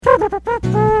Ladies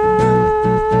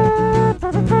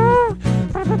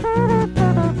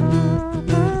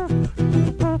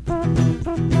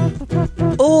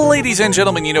and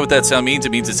gentlemen, you know what that sound means. It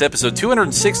means it's episode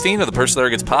 216 of the Personal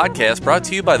Arrogance Podcast, brought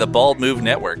to you by the Bald Move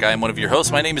Network. I am one of your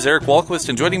hosts. My name is Eric Walquist,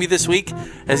 and joining me this week,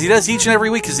 as he does each and every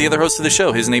week, is the other host of the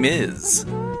show. His name is...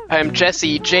 I'm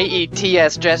Jesse,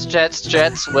 Jets,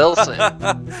 Jets, Wilson.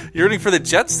 You're rooting for the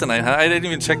Jets tonight, huh? I didn't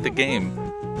even check the game.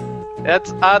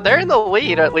 It's they're in the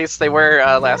lead, or at least they were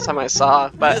last time I saw.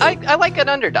 But really? I like an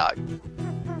underdog.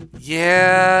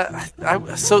 Yeah.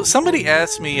 So somebody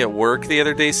asked me at work the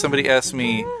other day,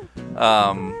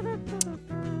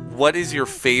 what is your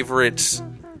favorite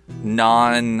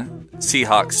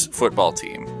non-Seahawks football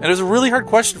team? And it was a really hard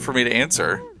question for me to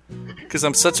answer, because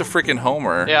I'm such a freaking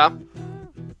homer. Yeah.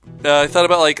 I thought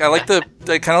about, I kind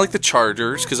of like the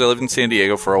Chargers, because I lived in San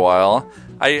Diego for a while.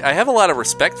 I have a lot of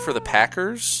respect for the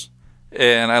Packers,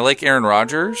 and I like Aaron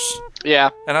Rodgers.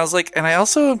 Yeah. And I was like, and I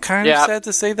also am kind of sad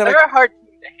to say that they're a hard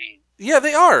team to hate. Yeah,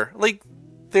 they are. I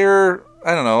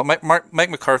don't know. Mike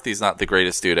McCarthy's not the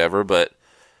greatest dude ever, but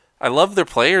I love their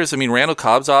players. I mean, Randall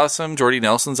Cobb's awesome. Jordy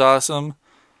Nelson's awesome.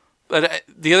 But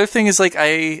the other thing is,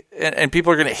 and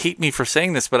people are going to hate me for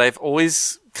saying this, but I've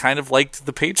always kind of liked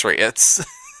the Patriots.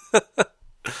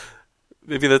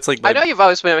 Maybe that's I know you've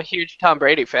always been a huge Tom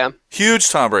Brady fan. Huge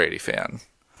Tom Brady fan.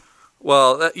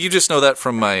 Well, you just know that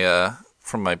from my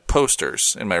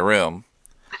posters in my room.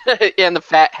 And the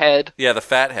fat head. Yeah, the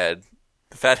fat head.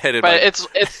 The fat headed. But it's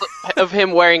of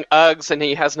him wearing Uggs and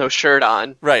he has no shirt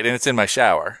on. Right, and it's in my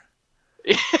shower.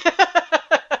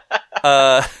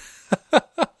 But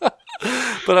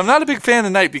I'm not a big fan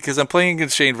tonight because I'm playing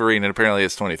against Shane Vereen, and apparently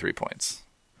it's 23 points.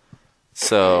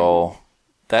 So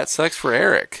that sucks for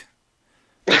Eric.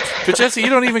 But Jesse, you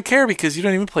don't even care because you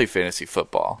don't even play fantasy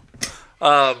football.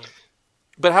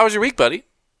 But how was your week, buddy?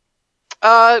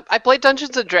 I played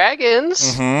Dungeons &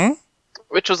 Dragons,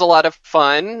 which was a lot of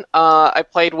fun. I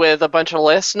played with a bunch of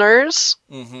listeners,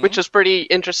 which was pretty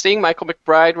interesting. Michael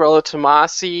McBride, Rollo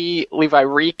Tomasi, Levi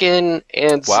Rieken,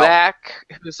 and Zach,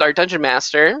 who's our Dungeon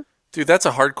Master. Dude, that's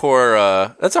a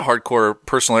hardcore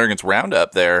Personal Arrogance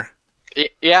roundup there.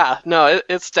 Yeah, no,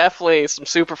 it's definitely some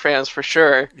super fans for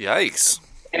sure. Yikes.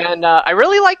 And I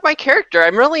really like my character.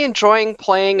 I'm really enjoying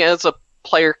playing as a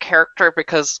player character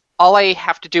because all I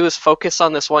have to do is focus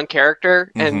on this one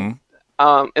character, and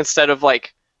instead of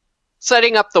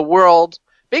setting up the world,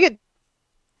 being a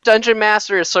dungeon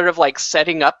master is sort of like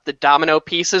setting up the domino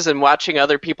pieces and watching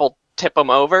other people tip them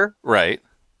over. Right.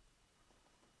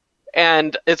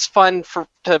 And it's fun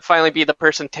to finally be the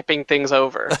person tipping things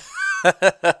over.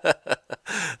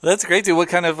 That's great, dude. What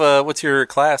kind of what's your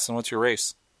class and what's your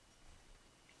race?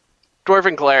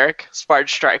 Dwarven Cleric, Sparge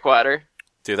Strikewater.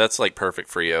 Dude, that's perfect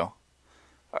for you.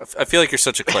 I feel like you're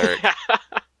such a cleric.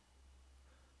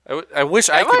 I wish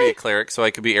I could be a cleric so I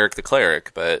could be Eric the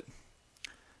Cleric, but I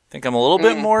think I'm a little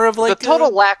bit more of the total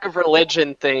lack of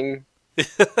religion thing.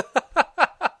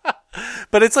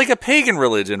 But it's like a pagan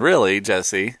religion, really,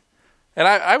 Jesse. And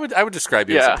I would describe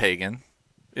you as a pagan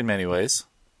in many ways.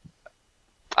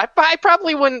 I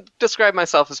probably wouldn't describe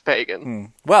myself as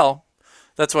pagan. Well,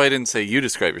 that's why I didn't say you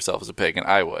describe yourself as a pagan.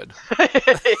 I would.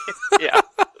 Yeah.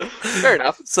 Fair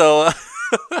enough. So,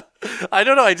 I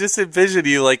don't know. I just envision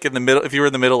you in the middle. If you were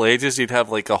in the Middle Ages, you'd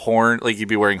have a horn. You'd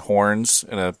be wearing horns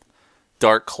and a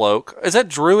dark cloak. Is that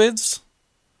druids?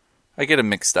 I get them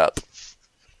mixed up.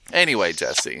 Anyway,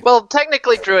 Jesse. Well,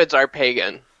 technically, druids are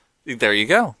pagan. There you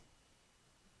go.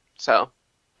 So,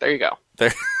 there you go.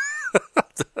 There.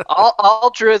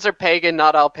 all druids are pagan.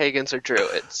 Not all pagans are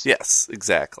druids. Yes,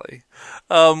 exactly.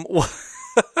 How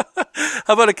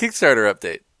about a Kickstarter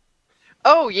update?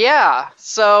 Oh yeah.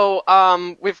 So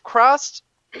we've crossed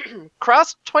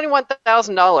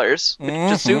 $21,000,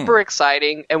 which is super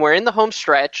exciting, and we're in the home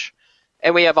stretch,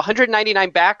 and we have 199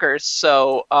 backers.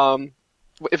 So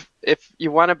if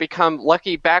you want to become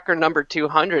lucky backer number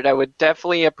 200, I would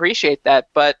definitely appreciate that.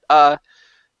 But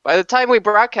by the time we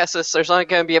broadcast this, there's only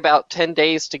going to be about 10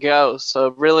 days to go. So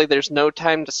really, there's no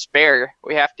time to spare.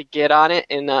 We have to get on it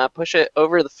and push it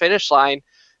over the finish line.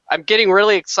 I'm getting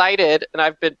really excited, and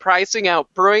I've been pricing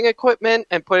out brewing equipment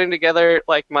and putting together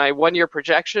my 1-year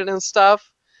projection and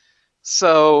stuff.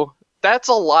 So that's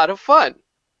a lot of fun.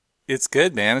 It's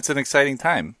good, man. It's an exciting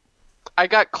time. I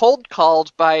got cold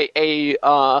called by a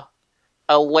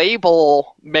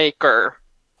label maker.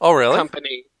 Oh, really?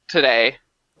 Company today.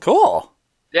 Cool.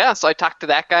 Yeah, so I talked to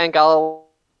that guy and got all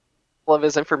of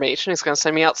his information. He's going to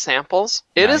send me out Samples.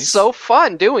 It is so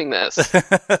fun doing this.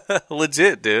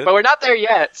 Legit, dude. But we're not there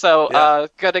yet, so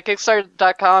go to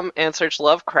Kickstarter.com and search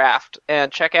Lovecraft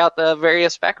and check out the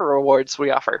various backer rewards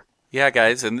we offer. Yeah,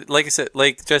 guys, and like I said,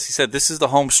 like Jesse said, this is the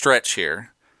home stretch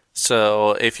here.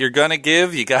 So if you're gonna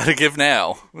give, you gotta give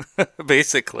now,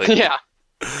 basically. Yeah.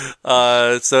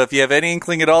 So if you have any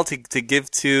inkling at all to give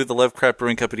to the Lovecraft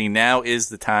Brewing Company, now is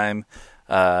the time,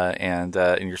 and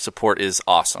your support is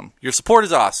awesome. Your support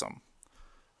is awesome.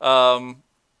 What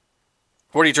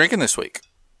are you drinking this week?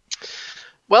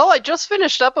 Well, I just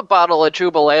finished up a bottle of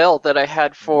Jubal Ale that I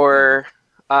had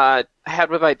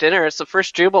with my dinner. It's the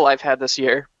first Jubal I've had this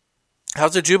year.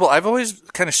 How's the Jubal? I've always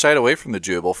kind of shied away from the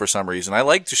Jubal for some reason. I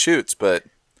like Deschutes, but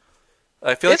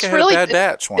I feel like I had a bad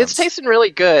batch once. It's tasting really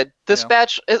good. This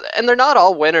batch, and they're not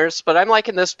all winners, but I'm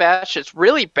liking this batch. It's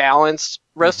really balanced.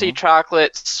 Roasty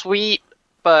chocolate, sweet,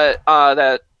 but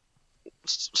that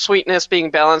sweetness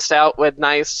being balanced out with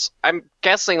nice, I'm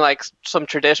guessing like some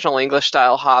traditional English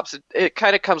style hops. It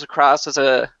kind of comes across as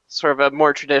a sort of a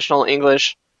more traditional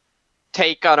English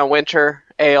take on a winter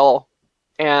ale.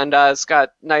 And it's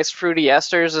got nice fruity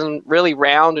esters and really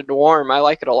round and warm. I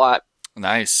like it a lot.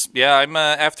 Nice. Yeah, I'm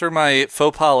after my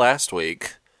faux pas last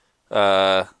week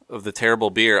of the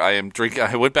terrible beer. I am drinking.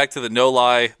 I went back to the No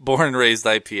Lie Born and Raised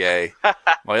IPA,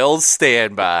 my old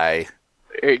standby.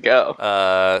 There you go.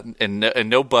 And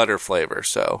no butter flavor.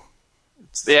 So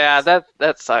yeah,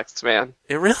 that sucks, man.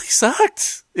 It really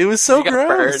sucked. It was so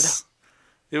gross.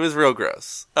 It was real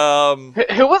gross.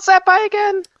 Who was that by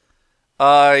again?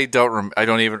 I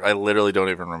literally don't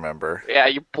even remember. Yeah,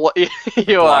 you blocked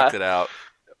it out.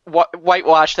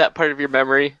 Whitewash that part of your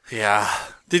memory. Yeah.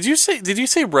 Did you say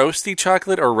roasty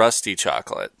chocolate or rusty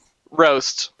chocolate?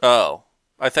 Roast. Oh.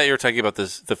 I thought you were talking about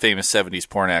the famous 70s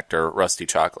porn actor, Rusty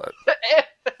Chocolate.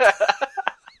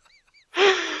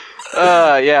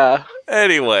 Yeah.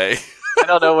 Anyway. I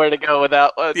don't know where to go with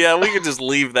that one. Yeah, we can just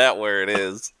leave that where it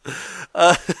is.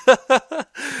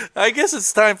 I guess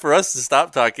it's time for us to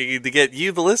stop talking and to get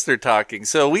you, the listener, talking.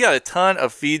 So we got a ton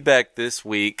of feedback this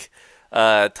week,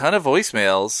 a ton of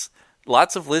voicemails,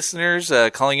 lots of listeners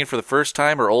calling in for the first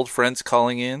time or old friends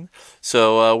calling in.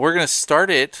 So we're going to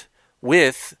start it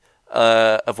with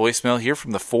a voicemail here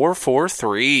from the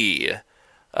 443.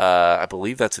 I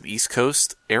believe that's an East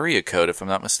Coast area code, if I'm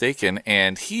not mistaken.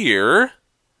 And here,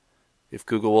 if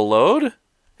Google will load,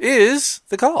 is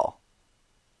the call.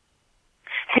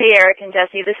 Hey, Eric and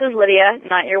Jesse. This is Lydia,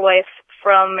 not your wife,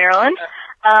 from Maryland.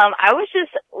 I was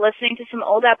just listening to some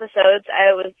old episodes.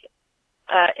 I was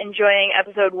enjoying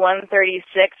episode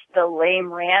 136, The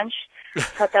Lame Ranch.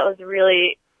 Thought that was a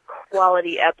really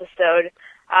quality episode.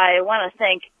 I want to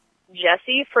thank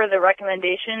Jesse for the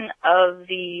recommendation of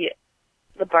the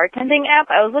bartending app.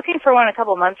 I was looking for one a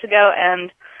couple months ago,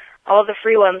 and all of the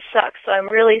free ones suck, so I'm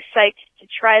really psyched to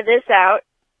try this out.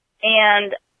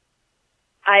 And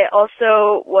I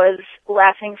also was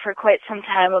laughing for quite some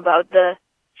time about the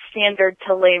standard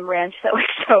to lame ranch. That was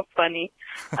so funny.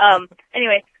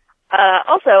 Anyway,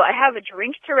 also, I have a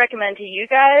drink to recommend to you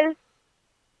guys.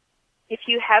 If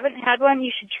you haven't had one,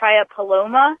 you should try a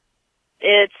Paloma.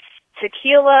 It's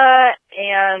tequila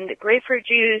and grapefruit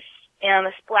juice and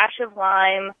a splash of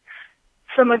lime,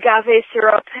 some agave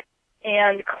syrup,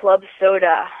 and club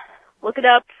soda. Look it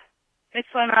up, mix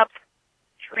one up,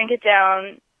 drink it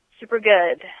down. Super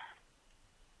good.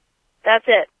 That's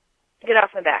it. Get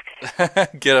off my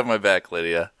back. Get off my back,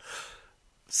 Lydia.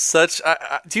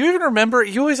 Do you even remember?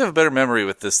 You always have a better memory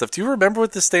with this stuff. Do you remember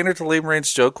what the standard to lame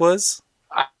ranch joke was?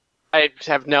 I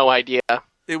have no idea.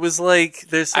 It was like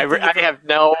there's. I have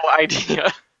no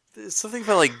idea. There's something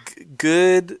about like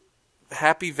good,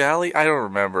 happy valley. I don't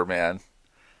remember, man.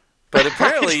 But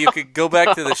apparently, you could go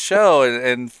back to the show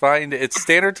and find it's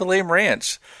standard to lame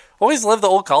ranch. Always love the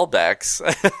old callbacks.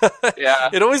 Yeah.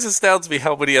 It always astounds me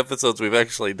how many episodes we've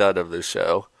actually done of this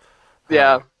show.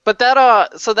 Yeah. But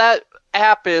that so that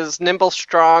app is Nimble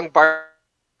Strong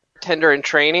Bartender in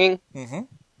Training,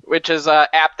 which is an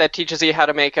app that teaches you how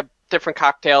to make different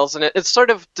cocktails, and it's sort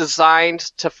of designed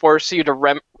to force you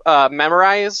to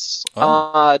memorize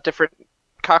different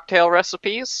cocktail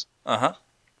recipes.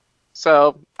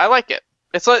 So I like it.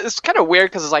 It's kind of weird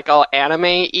because it's like all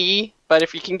anime-y, but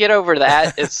if you can get over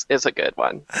that, it's a good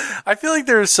one. I feel like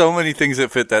there are so many things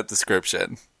that fit that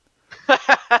description.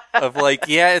 Of like,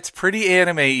 yeah, it's pretty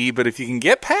anime-y, but if you can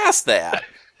get past that,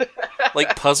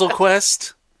 like Puzzle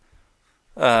Quest.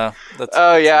 That's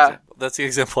the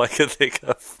example I could think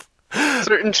of.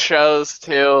 Certain shows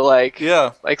too, like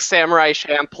Samurai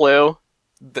Champloo.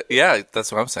 Yeah,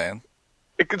 that's what I'm saying.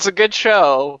 It's a good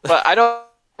show, but I don't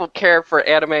care for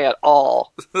anime at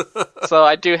all. So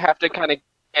I do have to kind of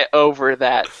get over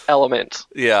that element.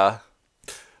 Yeah.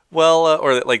 Well,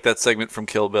 or like that segment from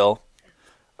Kill Bill.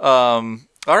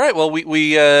 All right. Well,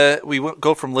 we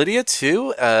go from Lydia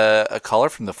to a caller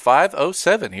from the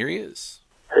 507. Here he is.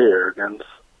 Hey, Arrogance.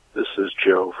 This is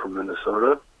Joe from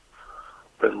Minnesota.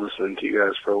 Been listening to you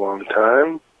guys for a long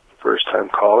time. First time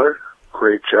caller.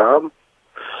 Great job.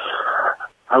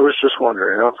 I was just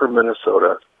wondering, I'm from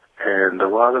Minnesota, and a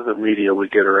lot of the media we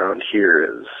get around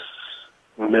here is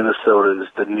Minnesota is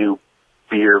the new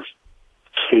beer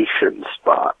vacation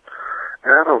spot.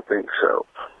 And I don't think so.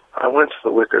 I went to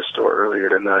the liquor store earlier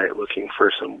tonight looking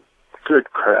for some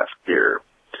good craft beer.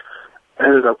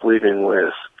 Ended up leaving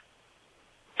with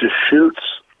Deschutes,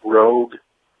 Rogue,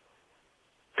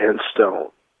 and Stone.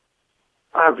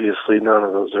 Obviously, none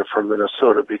of those are from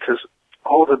Minnesota because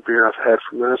all the beer I've had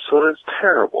from Minnesota is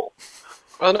terrible.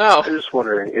 Oh, no. I'm just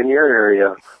wondering, in your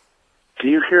area, do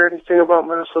you hear anything about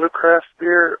Minnesota craft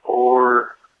beer,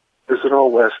 or is it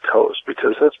all West Coast?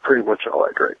 Because that's pretty much all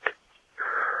I drink.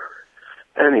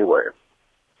 Anyway,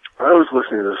 I was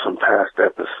listening to some past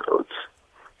episodes,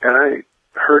 and I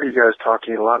heard you guys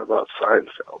talking a lot about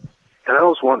Seinfeld. And I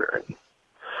was wondering,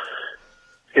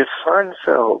 if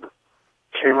Seinfeld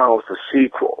came out with a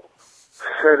sequel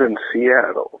set in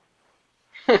Seattle,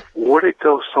 would it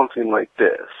go something like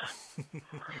this?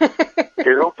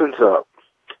 It opens up,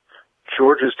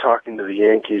 George is talking to the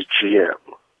Yankees GM,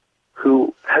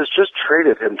 who has just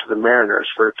traded him to the Mariners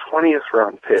for a 20th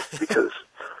round pick because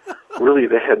really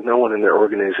they had no one in their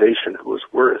organization who was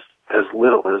worth as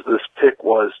little as this pick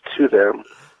was to them.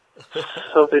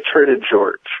 So they traded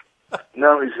George.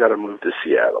 Now he's got to move to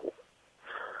Seattle.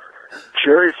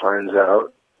 Jerry finds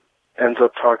out, ends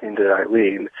up talking to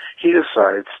Eileen. He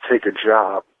decides to take a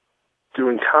job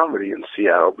doing comedy in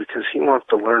Seattle because he wants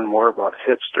to learn more about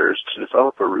hipsters to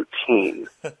develop a routine.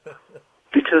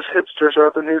 Because hipsters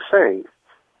are the new thing.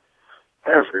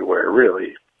 Everywhere,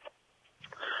 really.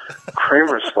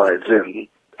 Kramer slides in,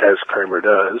 as Kramer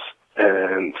does,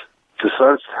 and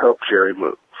decides to help Jerry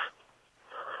move.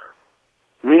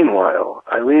 Meanwhile,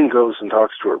 Eileen goes and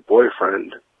talks to her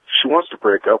boyfriend. She wants to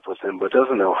break up with him, but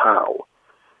doesn't know how.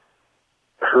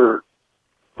 Her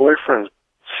boyfriend's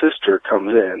sister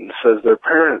comes in, says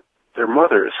their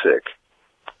mother is sick,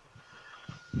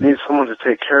 needs someone to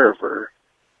take care of her.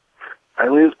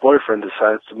 Eileen's boyfriend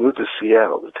decides to move to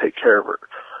Seattle to take care of her.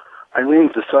 Eileen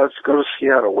decides to go to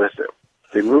Seattle with him.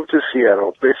 They move to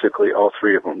Seattle, basically all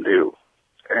three of them do,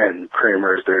 and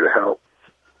Kramer is there to help.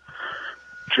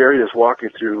 Jerry is walking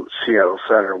through Seattle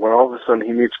Center when all of a sudden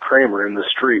he meets Kramer in the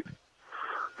street,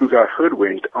 who got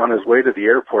hoodwinked on his way to the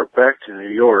airport back to New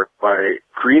York by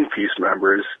Greenpeace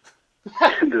members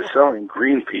into selling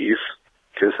Greenpeace,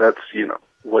 because that's,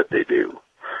 what they do.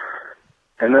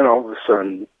 And then all of a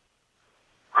sudden...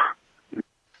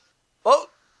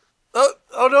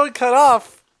 Oh no, it cut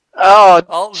off. Oh,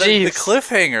 the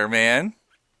cliffhanger, man.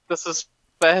 The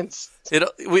suspense.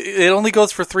 It only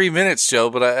goes for 3 minutes, Joe,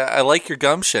 but I like your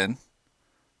gumption.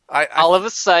 All of a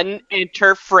sudden,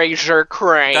 enter Frasier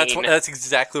Crane. That's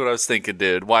exactly what I was thinking,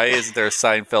 dude. Why isn't there a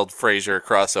Seinfeld-Frasier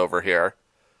crossover here?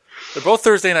 They're both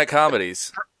Thursday night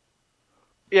comedies.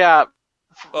 Yeah,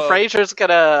 Frasier's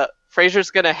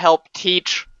gonna help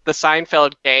teach the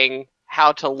Seinfeld gang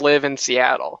how to live in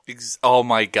Seattle. Oh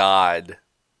my god,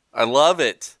 I love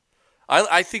it.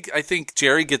 I think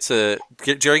Jerry gets a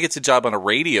job on a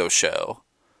radio show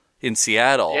in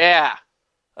Seattle. Yeah.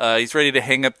 He's ready to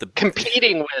hang up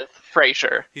competing with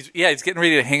Frasier. He's getting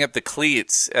ready to hang up the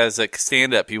cleats as a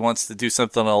stand-up. He wants to do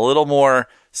something a little more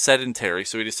sedentary,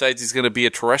 so he decides he's going to be a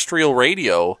terrestrial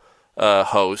radio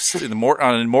host on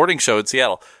a morning show in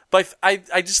Seattle. But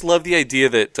I just love the idea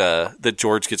that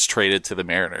George gets traded to the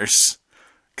Mariners.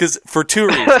 Because for two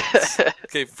reasons.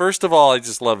 Okay, first of all, I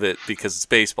just love it because it's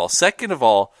baseball. Second of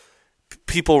all,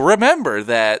 people remember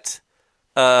that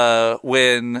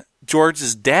when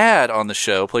George's dad on the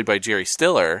show, played by Jerry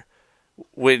Stiller,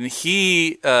 when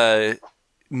he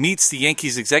meets the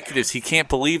Yankees executives, he can't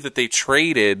believe that they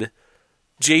traded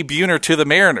Jay Buhner to the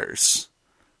Mariners.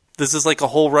 This is like a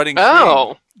whole running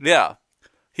thing. Yeah.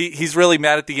 He's really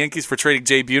mad at the Yankees for trading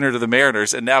Jay Buhner to the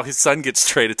Mariners, and now his son gets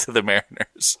traded to the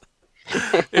Mariners.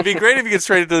 It'd be great if he gets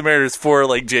traded to the Mariners for,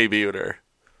 like, Jay Buhner.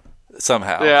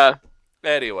 Somehow. Yeah.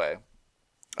 Anyway.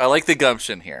 I like the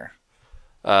gumption here.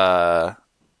 And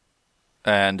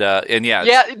yeah.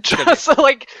 Yeah, just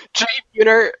like Jay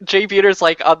Buhner's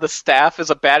like on the staff as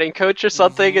a batting coach or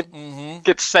something and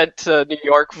gets sent to New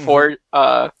York for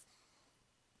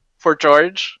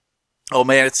George. Oh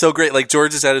man, it's so great. Like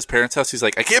George is at his parents' house, he's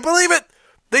like, I can't believe it!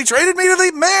 They traded me to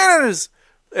the Mariners!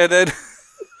 And then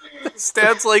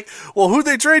Stan's like, well, who'd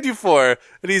they trade you for?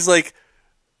 And he's like,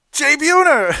 Jay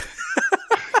Buhner!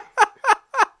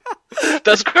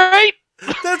 That's great!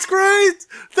 That's great.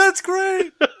 That's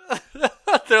great.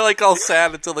 They're like all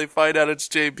sad until they find out it's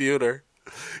Jay Buhner.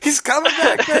 He's coming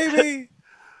back, baby.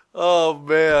 Oh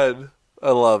man,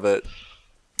 I love it.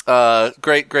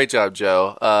 Great job,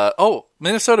 Joe.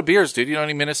 Minnesota beers, dude. You know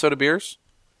any Minnesota beers?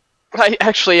 I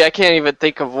can't even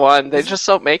think of one. They just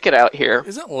don't make it out here.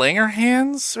 Isn't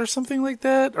Langerhans or something like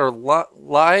that? Or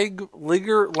Leinenkugel?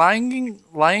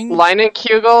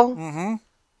 Mm-hmm.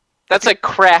 That's a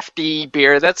crafty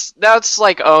beer. That's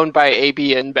like owned by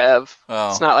AB InBev. Oh.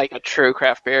 It's not like a true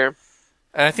craft beer.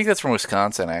 And I think that's from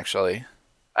Wisconsin, actually.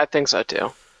 I think so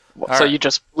too. All so right. you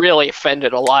just really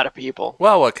offended a lot of people.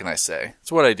 Well, what can I say?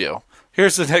 It's what I do.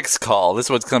 Here's the next call. This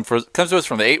one comes to us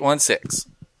from the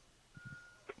 816.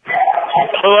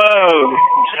 Hello,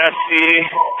 Jesse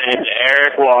and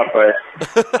Eric Walker.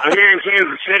 I'm here in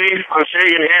Kansas City. I'm sure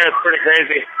you can hear it's pretty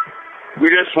crazy. We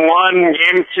just won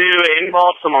Game 2 in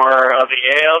Baltimore of the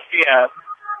ALCS,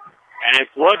 and it's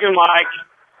looking like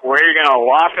we're going to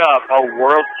lock up a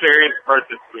World Series berth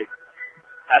this week.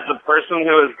 As a person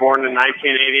who was born in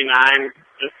 1989,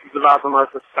 this is about the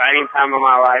most exciting time of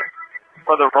my life.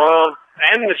 For the Royals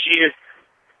and the Chiefs,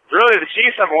 really the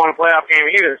Chiefs haven't won a playoff game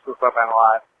either since I've been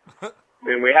alive. I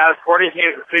mean, we have Sporting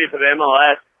Kansas City for the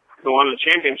MLS who won the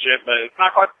championship, but it's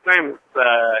not quite the same as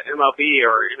MLB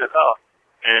or NFL.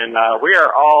 And we are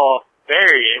all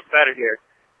very excited here.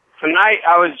 Tonight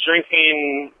I was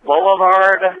drinking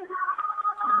Boulevard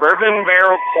Bourbon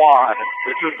Barrel Quad.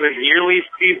 This is the yearly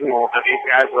seasonal that these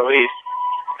guys release.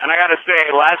 And I gotta say,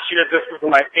 last year this was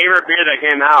my favorite beer that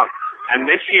came out. And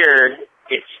this year,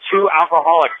 it's 2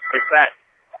 alcoholics per set.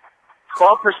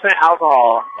 12%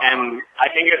 alcohol, and I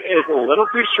think it is a little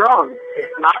too strong.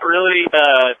 It's not really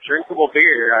a drinkable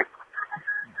beer.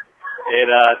 It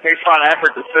takes a lot of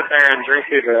effort to sit there and drink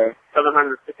through the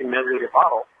 750 milliliter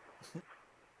bottle.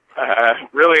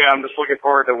 Really, I'm just looking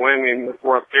forward to winning this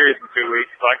World Series in 2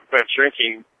 weeks so I can quit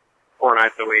drinking 4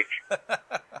 nights a week.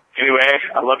 Anyway,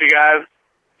 I love you guys.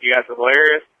 You guys are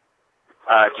hilarious.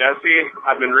 Jesse,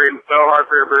 I've been rooting so hard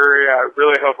for your brewery. I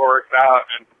really hope it works out.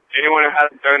 And anyone who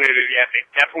hasn't donated yet, they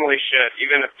definitely should,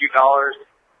 even a few dollars.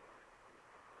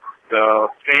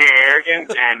 So stay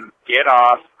arrogant and get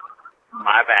off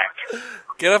my back.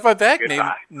 Get off my back,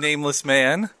 Goodbye. nameless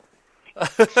man.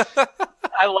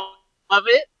 I love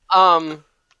it.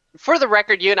 For the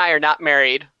record, you and I are not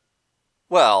married.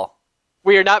 Well,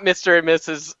 We are not Mr. and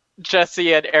Mrs.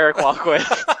 Jesse and Eric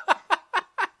Walkwith.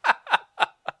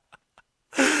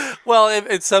 well,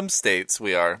 in some states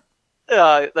we are.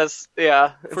 That's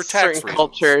for For tax certain reasons.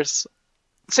 cultures.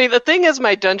 See, the thing is,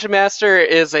 my dungeon master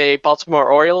is a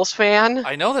Baltimore Orioles fan,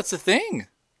 I know that's a thing.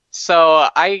 so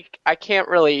I can't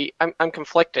really. I'm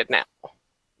conflicted now.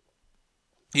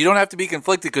 You don't have to be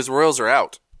conflicted because Royals are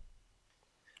out.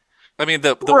 I mean,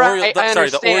 the Right, I Orioles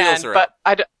understand, are but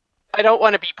out. I don't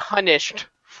want to be punished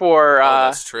for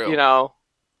that's true.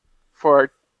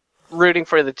 for rooting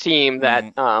for the team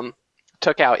that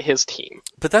took out his team.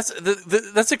 But that's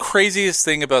the craziest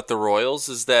thing about the Royals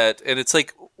is that, and it's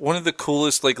like one of the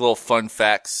coolest like little fun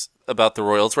facts about the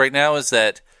Royals right now is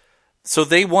that, so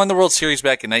they won the World Series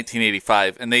back in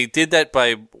 1985, and they did that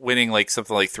by winning like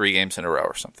something like 3 games in a row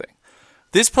or something.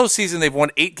 This postseason, they've won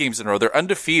 8 games in a row. They're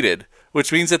undefeated,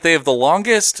 which means that they have the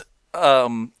longest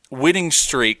postseason winning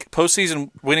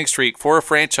streak for a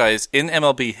franchise in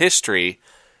MLB history,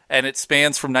 and it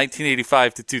spans from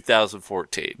 1985 to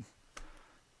 2014.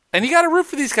 And you got to root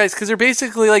for these guys because they're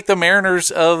basically like the Mariners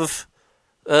of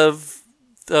the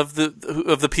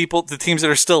people, the teams that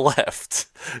are still left.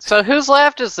 So who's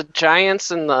left is the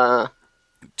Giants and the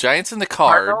Giants and the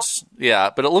Cards,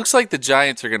 yeah. But it looks like the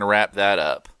Giants are going to wrap that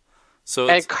up. So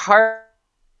and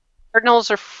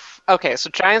Cardinals are okay. So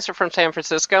Giants are from San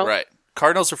Francisco, right.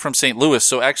 Cardinals are from St. Louis.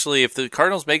 So actually, if the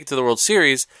Cardinals make it to the World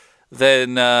Series,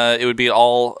 then it would be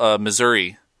all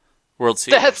Missouri World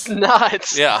Series. That's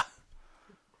nuts. Yeah.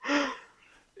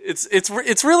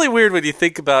 It's really weird when you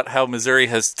think about how Missouri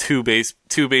has two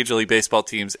Major League Baseball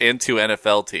teams and 2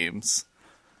 NFL teams.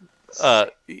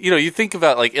 You think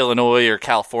about like Illinois or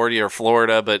California or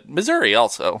Florida, but Missouri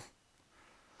also.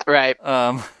 Right.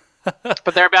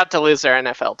 But they're about to lose their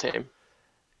NFL team.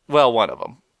 Well, one of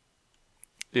them.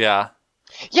 Yeah.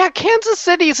 Yeah, Kansas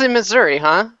City's in Missouri,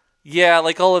 huh? Yeah,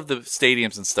 like all of the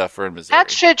stadiums and stuff are in Missouri. That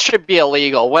shit should be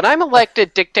illegal. When I'm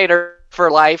elected dictator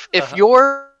for life, if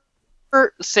your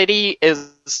city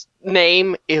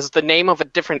name is the name of a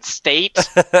different state,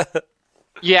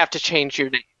 you have to change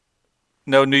your name.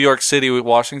 No New York City,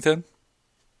 Washington?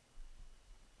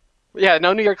 Yeah,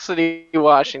 no New York City,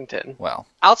 Washington. Well.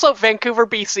 Also, Vancouver,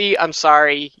 BC, I'm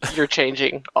sorry, you're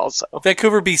changing also.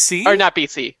 Vancouver, BC? Or not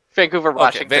BC. Vancouver,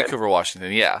 Washington. Okay, Vancouver,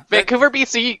 Washington, yeah. Vancouver,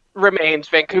 BC remains.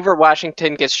 Vancouver,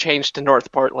 Washington gets changed to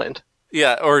North Portland.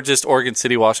 Yeah, or just Oregon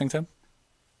City, Washington.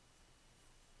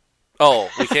 Oh,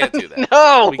 we can't do that.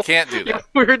 No! We can't do that.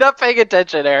 We're not paying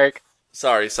attention, Eric.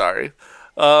 Sorry.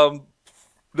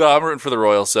 No, I'm rooting for the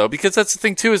Royals, though, because that's the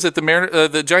thing, too, is that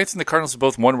the Giants and the Cardinals have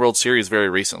both won World Series very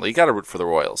recently. You got to root for the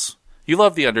Royals. You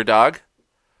love the underdog.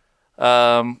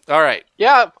 All right.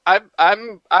 Yeah,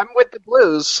 I'm with the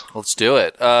Blues. Let's do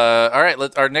it. All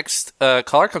right, our next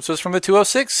caller comes to us from the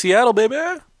 206, Seattle, baby.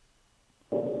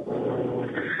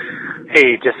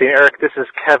 Hey, Jesse and Eric, this is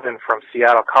Kevin from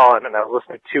Seattle calling, and I was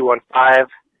listening to 215,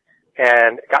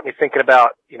 and it got me thinking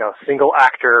about, single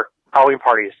actor Halloween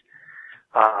parties.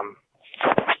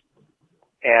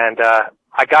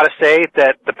 I gotta say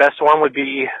that the best one would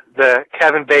be the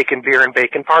Kevin Bacon Beer and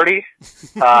Bacon Party.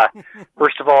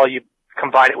 First of all, you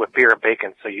combine it with beer and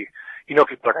bacon, so you know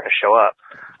people are gonna show up.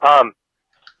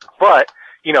 But,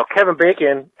 Kevin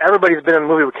Bacon, everybody's been in a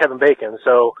movie with Kevin Bacon,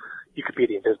 so you could be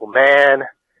the Invisible Man,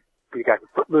 you got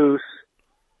Footloose,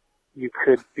 you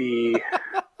could be... It's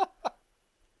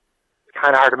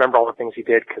kind of hard to remember all the things he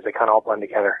did because they kind of all blend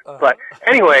together. But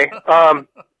anyway,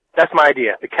 that's my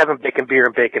idea, the Kevin Bacon Beer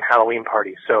and Bacon Halloween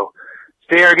Party. So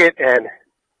stay arrogant and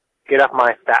get off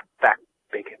my fat back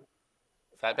bacon.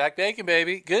 Fat back bacon,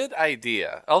 baby. Good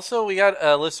idea. Also, we got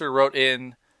a listener wrote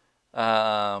in,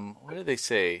 what did they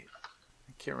say?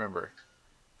 I can't remember.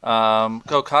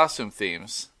 Costume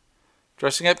themes.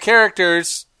 Dressing up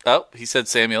characters. Oh, he said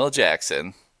Samuel L.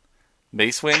 Jackson.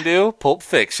 Mace Windu, Pulp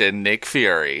Fiction, Nick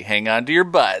Fury. Hang on to your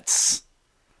butts.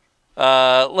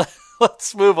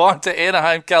 Let's move on to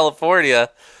Anaheim,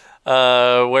 California,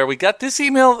 where we got this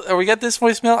email, or we got this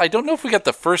voicemail. I don't know if we got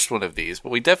the first one of these,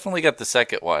 but we definitely got the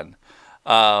second one.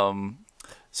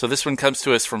 So this one comes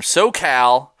to us from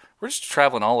SoCal. We're just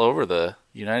traveling all over the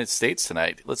United States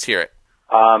tonight. Let's hear it.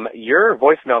 Your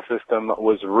voicemail system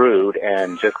was rude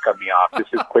and just cut me off. This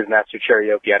is Quizmaster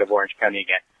Cherokee out of Orange County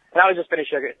again. And I was just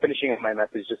finishing my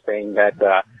message just saying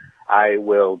that I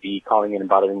will be calling in and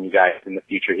bothering you guys in the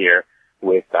future here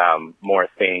with more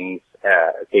things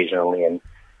occasionally, and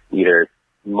either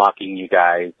mocking you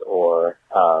guys or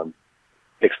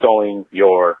extolling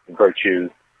your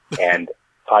virtues and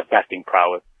podcasting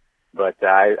prowess. But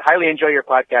I highly enjoy your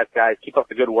podcast, guys. Keep up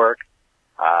the good work.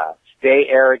 Stay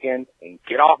arrogant and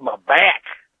get off my back.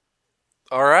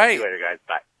 All right. See you later, guys.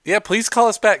 Bye. Yeah, please call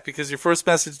us back because your first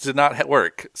message did not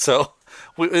work. So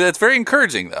that's very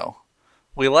encouraging, though.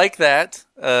 We like that.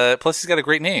 Plus, he's got a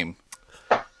great name.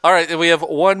 All right, and we have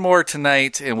one more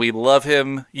tonight, and we love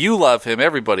him. You love him.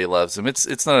 Everybody loves him.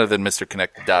 It's none other than Mr.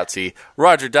 Connected Dotsy,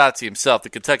 Roger Dotsy himself, the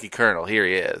Kentucky Colonel. Here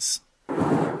he is.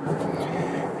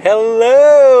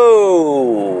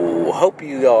 Hello! Hope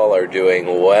you all are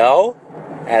doing well.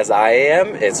 As I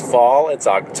am. It's fall. It's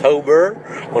October.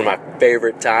 One of my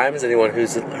favorite times. Anyone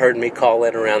who's heard me call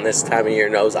in around this time of year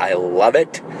knows I love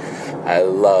it. I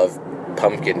love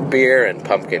pumpkin beer and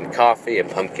pumpkin coffee and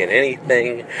pumpkin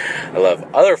anything. I love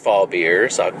other fall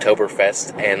beers,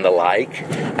 Oktoberfest and the like.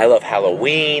 I love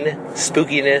Halloween,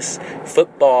 spookiness,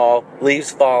 football,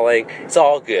 leaves falling. It's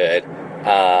all good.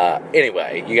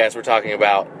 Anyway, you guys were talking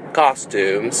about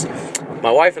costumes. My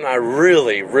wife and I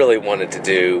really, really wanted to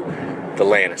do the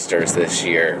Lannisters this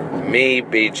year. Me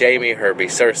be Jaime, her be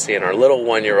Cersei, and our little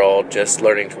 1-year-old just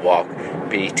learning to walk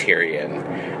be Tyrion.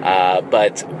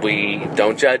 But we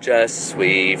don't judge us.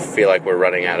 We feel like we're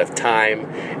running out of time,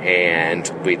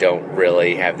 and we don't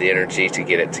really have the energy to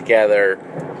get it together.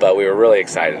 But we were really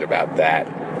excited about that.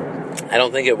 I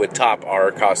don't think it would top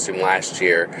our costume last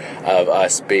year of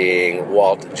us being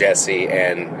Walt, Jesse,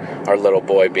 and our little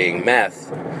boy being Meth.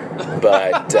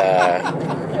 But,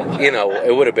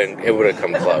 it would have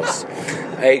come close.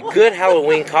 A good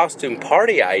Halloween costume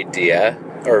party idea,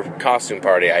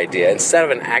 instead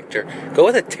of an actor, go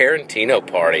with a Tarantino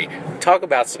party. Talk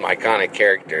about some iconic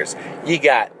characters. You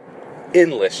got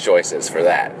endless choices for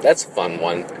that. That's a fun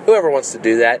one. Whoever wants to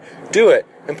do that, do it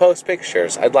and post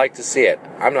pictures. I'd like to see it.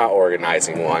 I'm not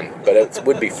organizing one, but it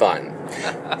would be fun.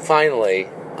 Finally,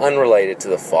 unrelated to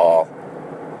the fall.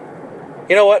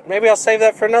 You know what? Maybe I'll save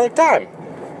that for another time.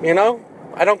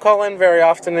 I don't call in very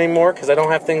often anymore because I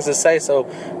don't have things to say, so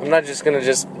I'm not just going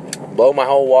to blow my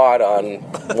whole wad on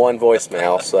one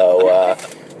voicemail. So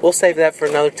we'll save that for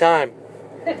another time.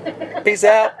 Peace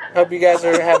out. Hope you guys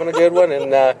are having a good one,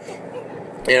 and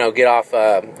get off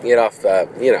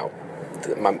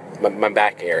my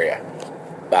back area.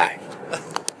 Bye.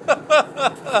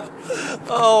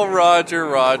 Oh, Roger.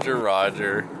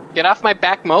 Get off my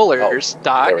back molars,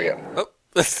 Doc. There we go. Oh,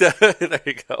 there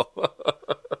you go.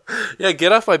 Yeah,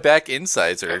 get off my back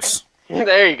incisors.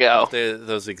 There you go.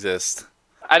 Those exist.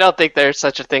 I don't think there's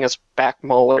such a thing as back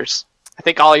molars. I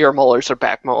think all your molars are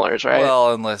back molars, right?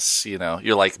 Well, unless,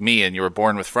 you're like me and you were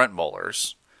born with front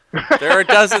molars. There are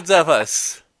dozens of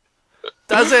us.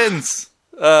 Dozens!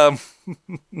 All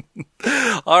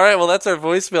right, well, that's our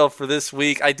voicemail for this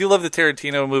week. I do love the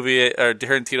Tarantino movie, or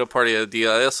Tarantino Party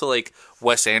idea. I also like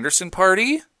Wes Anderson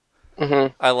Party.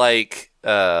 Mm-hmm. I like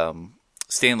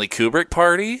Stanley Kubrick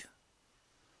Party.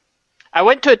 I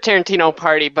went to a Tarantino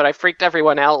party, but I freaked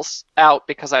everyone else out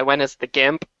because I went as the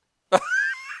Gimp.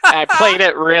 I played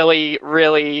it really,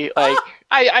 really,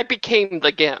 I became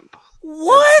the Gimp.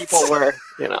 What? And people were,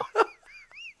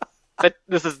 But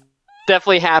this has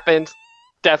definitely happened.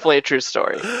 Definitely a true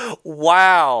story.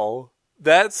 Wow.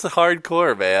 That's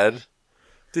hardcore, man.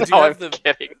 Did you have I'm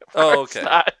kidding. Oh,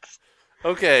 okay.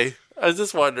 Okay. I was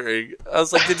just wondering. I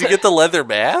was like, did you get the leather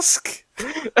mask?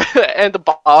 And the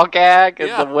ball gag and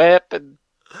the whip and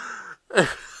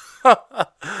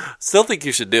still think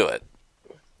you should do it.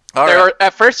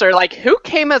 At first they're like, who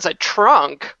came as a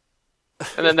trunk?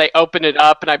 And then they opened it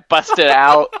up and I busted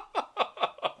out.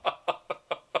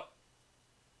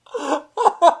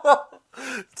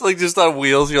 It's like just on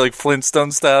wheels. You're like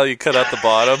Flintstone style. You cut out the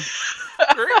bottom.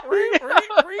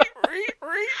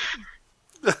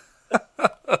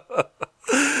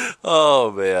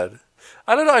 Oh, man.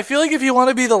 I don't know. I feel like if you want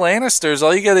to be the Lannisters,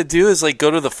 all you got to do is like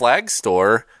go to the flag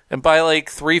store and buy like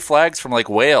 3 flags from like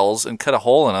Wales and cut a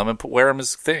hole in them and wear them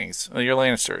as things. You're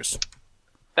Lannisters.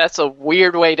 That's a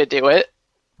weird way to do it.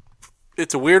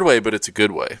 It's a weird way, but it's a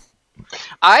good way.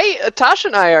 Tasha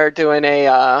and I are doing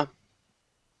a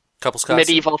couples costume.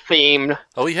 Medieval themed.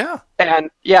 Oh yeah. And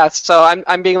yeah, so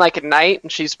I'm being like a knight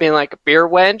and she's being like a beer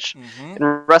wench. Mm-hmm.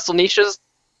 And Russell Nisha's,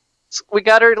 we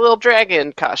got her little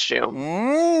dragon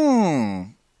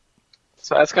costume.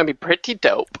 So that's gonna be pretty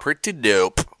dope. Pretty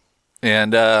dope.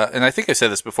 And I think I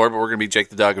said this before, but we're gonna be Jake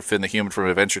the Dog and Finn the Human from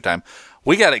Adventure Time.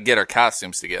 We got to get our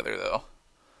costumes together though.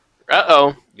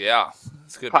 Uh-oh. Yeah.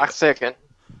 It's good. Clock's ticking.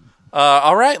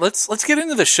 All right, let's get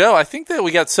into the show. I think that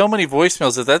we got so many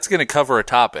voicemails that's going to cover a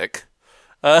topic.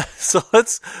 So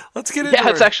let's get into. Yeah,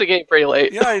 it's actually getting pretty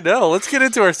late. Yeah, I know. Let's get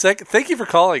into our second. Thank you for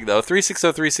calling though.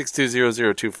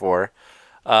 360-362-0024.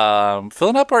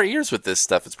 Filling up our ears with this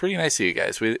stuff. It's pretty nice of you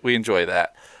guys. We enjoy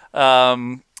that.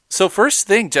 So first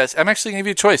thing, Jess, I'm actually going to give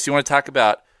you a choice. Do you want to talk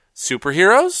about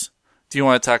superheroes? Do you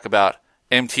want to talk about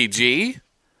MTG?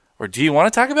 Or do you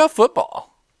want to talk about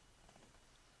football?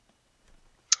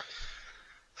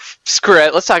 Screw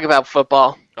it. Let's talk about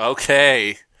football.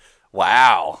 Okay.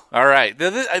 Wow. All right.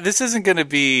 This isn't going to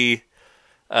be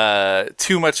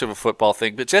too much of a football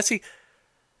thing, but Jesse,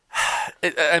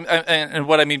 and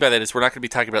what I mean by that is we're not going to be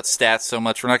talking about stats so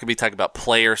much. We're not going to be talking about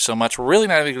players so much. We're really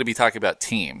not even going to be talking about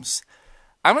teams.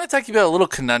 I'm going to talk to you about a little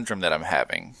conundrum that I'm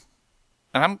having.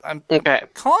 And I'm okay.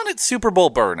 Calling it Super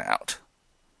Bowl burnout.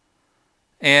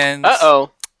 And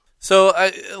so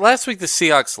last week the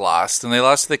Seahawks lost, and they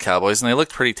lost to the Cowboys, and they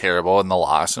looked pretty terrible in the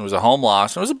loss. And it was a home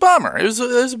loss, and it was a bummer. It was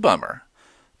a bummer.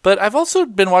 But I've also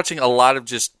been watching a lot of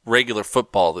just regular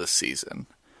football this season,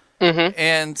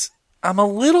 and I'm a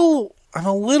little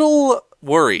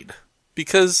worried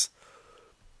because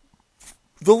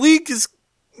the league is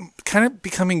kind of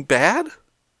becoming bad.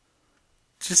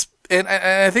 And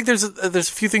I think there's a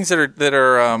few things that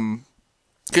are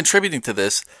contributing to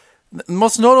this. The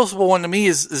most noticeable one to me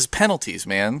is penalties,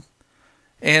 man.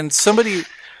 And somebody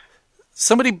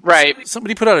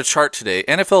put out a chart today,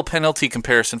 NFL penalty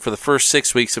comparison for the first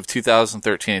 6 weeks of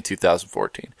 2013 and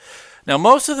 2014. Now,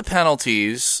 most of the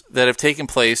penalties that have taken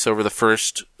place over the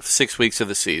first 6 weeks of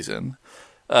the season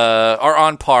are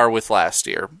on par with last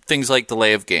year. Things like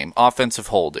delay of game, offensive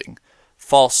holding,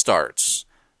 false starts,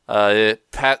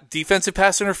 defensive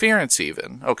pass interference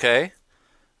even, okay?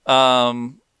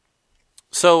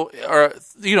 So,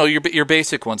 your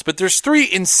basic ones. But there's 3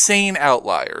 insane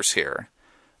outliers here.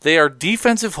 They are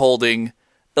defensive holding,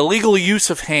 illegal use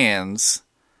of hands,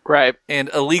 right, and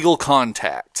illegal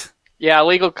contact. Yeah,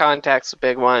 illegal contact's a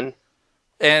big one.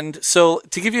 And so,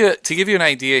 to give you an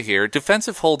idea here,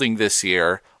 defensive holding this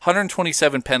year,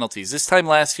 127 penalties. This time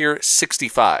last year,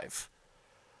 65.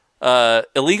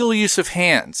 Illegal use of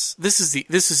hands. This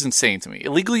is insane to me.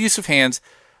 Illegal use of hands.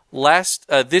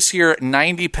 This year,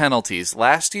 90 penalties.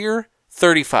 Last year,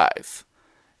 35.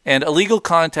 And illegal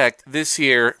contact this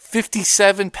year,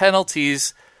 57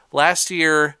 penalties. Last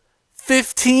year,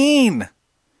 15.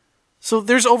 So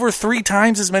there's over 3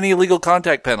 times as many illegal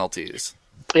contact penalties.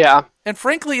 Yeah. And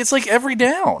frankly, it's like every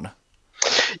down.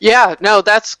 Yeah, no,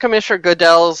 that's Commissioner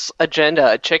Goodell's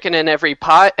agenda. A chicken in every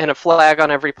pot and a flag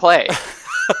on every play.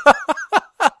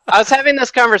 I was having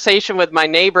this conversation with my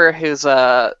neighbor who's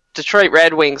a Detroit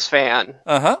Red Wings fan.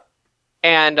 Uh-huh.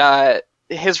 And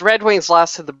his Red Wings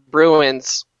lost to the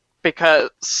Bruins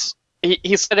because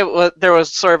he said there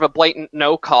was sort of a blatant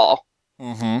no call.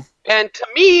 Mm-hmm. And to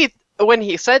me, when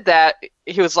he said that,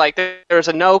 he was like, there was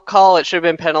a no call, it should have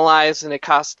been penalized, and it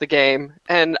cost the game.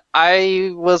 And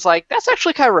I was like, that's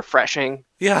actually kind of refreshing.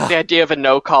 Yeah. The idea of a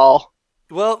no call.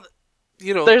 Well,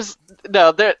 you know.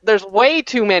 There's way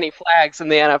too many flags in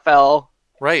the NFL.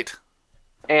 Right.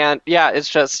 And yeah,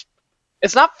 it's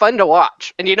not fun to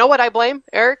watch. And you know what I blame,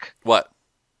 Eric? What?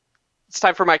 It's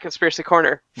time for my conspiracy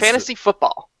corner. Fantasy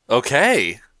football.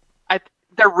 Okay.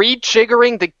 They're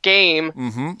rejiggering the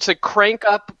game to crank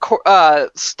up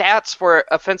stats for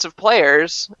offensive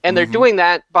players, and they're doing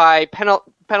that by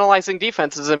penalizing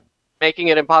defenses and making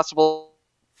it impossible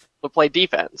to play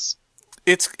defense.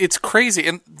 It's crazy,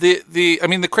 and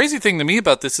the crazy thing to me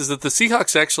about this is that the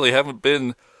Seahawks actually haven't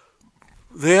been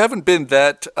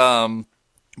that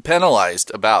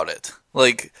penalized about it.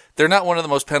 Like, they're not one of the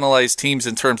most penalized teams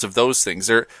in terms of those things.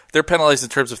 They're penalized in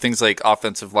terms of things like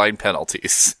offensive line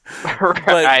penalties.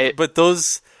 Right. But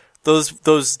those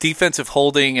defensive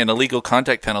holding and illegal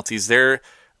contact penalties, a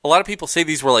lot of people say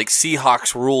these were like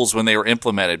Seahawks rules when they were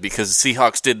implemented because the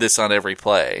Seahawks did this on every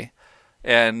play.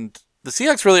 And the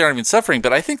Seahawks really aren't even suffering,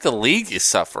 but I think the league is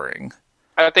suffering.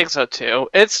 I think so too.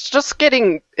 It's just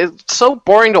it's so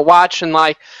boring to watch, and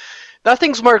like,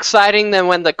 nothing's more exciting than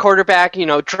when the quarterback,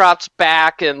 drops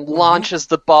back and launches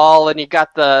the ball, and you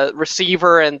got the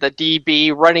receiver and the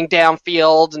DB running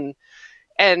downfield,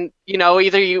 and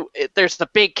either there's the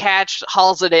big catch,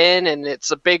 hauls it in, and it's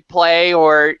a big play,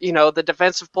 or the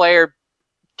defensive player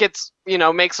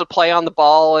makes a play on the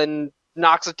ball and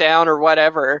knocks it down or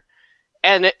whatever.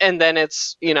 And then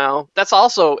it's, that's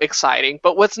also exciting.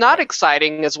 But what's not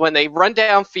exciting is when they run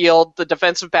downfield, the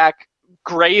defensive back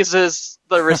grazes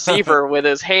the receiver with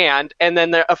his hand, and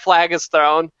then a flag is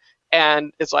thrown,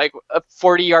 and it's like a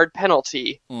 40-yard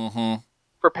penalty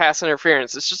for pass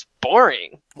interference. It's just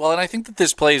boring. Well, and I think that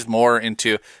this plays more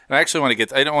into, and I actually want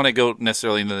to I don't want to go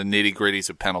necessarily into the nitty-gritties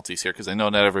of penalties here, because I know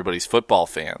not everybody's football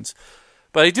fans.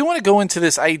 But I do want to go into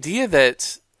this idea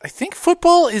that I think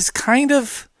football is kind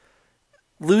of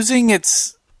losing losing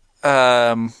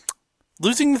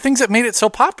the things that made it so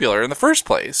popular in the first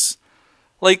place.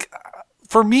 Like,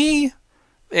 for me,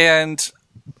 and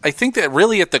I think that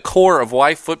really at the core of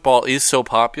why football is so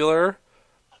popular,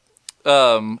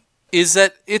 is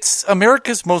that it's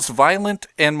America's most violent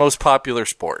and most popular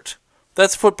sport.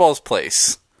 That's football's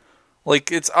place.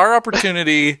 Like, it's our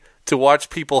opportunity to watch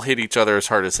people hit each other as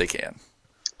hard as they can.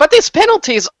 But these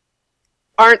penalties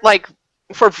aren't like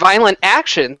for violent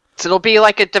action. It'll be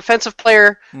like a defensive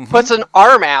player puts an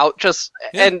arm out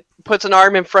and puts an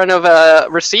arm in front of a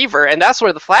receiver, and that's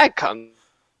where the flag comes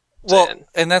in.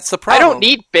 And that's the problem. I don't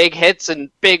need big hits and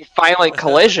big violent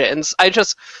collisions. I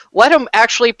just let them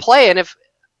actually play,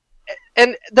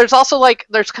 and there's also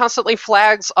there's constantly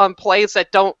flags on plays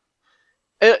that don't.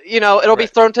 It'll be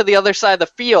thrown to the other side of the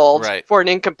field for an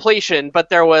incompletion,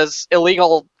 but there was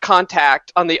illegal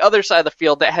contact on the other side of the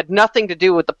field that had nothing to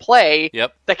do with the play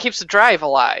that keeps the drive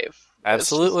alive.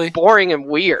 Absolutely. It's boring and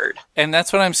weird. And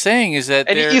that's what I'm saying is that...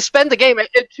 And you spend the game,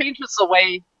 it changes the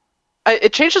way...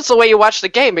 It changes the way you watch the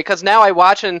game, because now I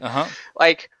watch and,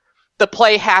 the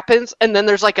play happens, and then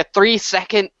there's a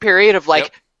 3-second period of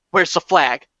where's the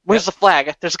flag? Where's the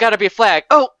flag? There's got to be a flag.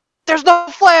 Oh! There's no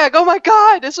flag! Oh my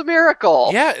god, it's a miracle!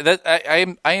 Yeah,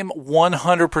 I am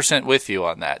 100% with you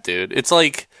on that, dude. It's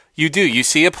like, you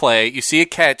see a play, you see a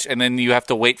catch, and then you have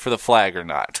to wait for the flag or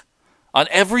not. On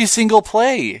every single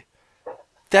play.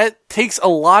 That takes a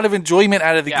lot of enjoyment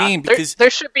out of the game, because... There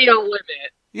should be a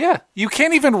limit. Yeah, you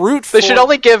can't even root for... They should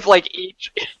only give,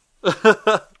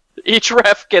 each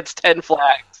ref gets 10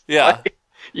 flags. Yeah.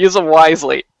 Use them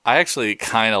wisely. I actually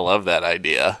kind of love that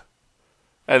idea.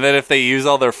 And then if they use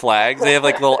all their flags, they have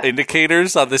little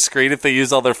indicators on the screen. If they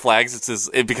use all their flags,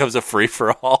 it becomes a free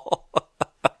for all.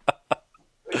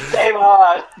 Game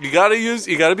on. You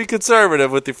gotta be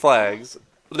conservative with your flags.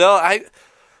 No, I'm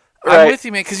with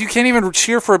you, man, because you can't even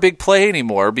cheer for a big play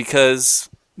anymore because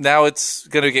now it's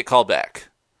gonna get called back.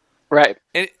 Right.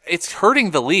 It's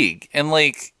hurting the league, and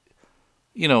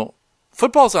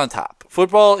football's on top.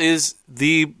 Football is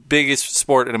the biggest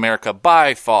sport in America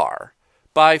by far.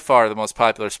 By far the most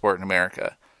popular sport in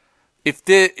America. If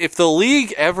the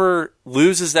league ever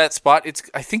loses that spot,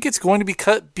 I think it's going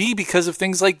to be because of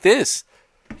things like this.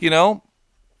 A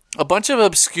bunch of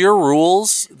obscure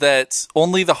rules that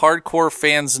only the hardcore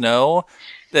fans know,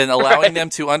 then allowing them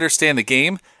to understand the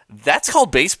game. That's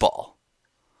called baseball.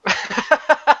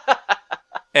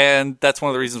 And that's one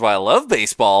of the reasons why I love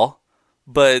baseball.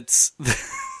 But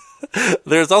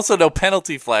There's also no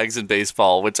penalty flags in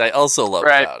baseball, which I also love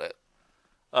about it.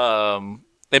 And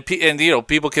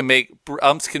people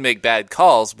umps can make bad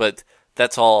calls, but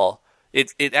that's all.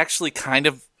 It actually kind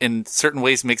of, in certain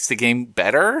ways, makes the game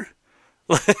better.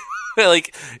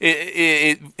 Like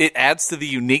it adds to the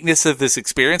uniqueness of this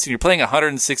experience, and you're playing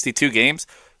 162 games,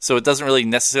 so it doesn't really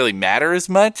necessarily matter as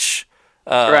much.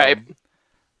 Right.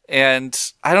 And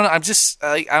I don't know. I'm just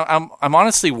I'm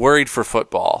honestly worried for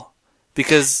football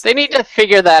because they need to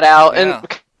figure that out. Yeah. And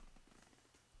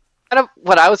kind of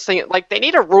what I was thinking, like, they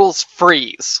need a rules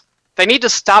freeze. They need to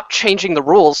stop changing the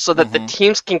rules so that the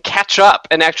teams can catch up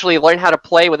and actually learn how to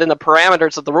play within the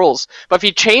parameters of the rules. But if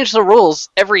you change the rules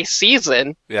every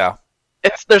season,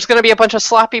 there's going to be a bunch of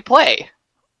sloppy play.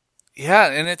 Yeah,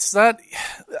 and it's not...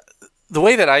 The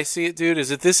way that I see it, dude, is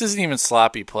that this isn't even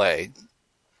sloppy play.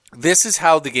 This is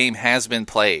how the game has been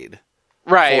played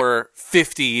for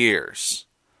 50 years.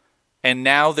 And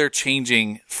now they're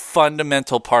changing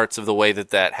fundamental parts of the way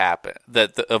that happened,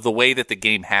 of the way that the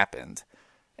game happened.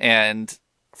 And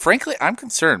frankly, I'm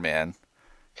concerned, man.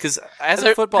 Because as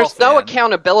a football there's fan... no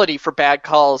accountability for bad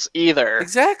calls either.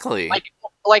 Exactly. I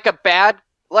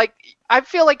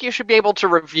feel like you should be able to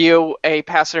review a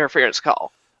pass interference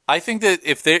call. I think that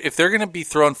if they're going to be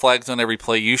throwing flags on every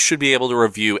play, you should be able to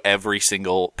review every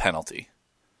single penalty.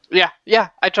 Yeah,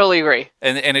 I totally agree.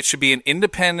 And it should be an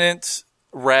independent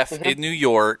ref in New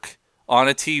York on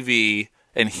a TV,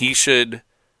 and he should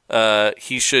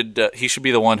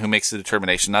be the one who makes the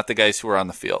determination, not the guys who are on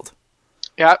the field.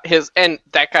 Yeah, and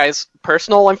that guy's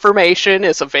personal information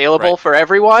is available for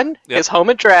everyone. Yep. His home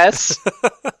address,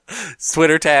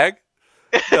 Twitter tag.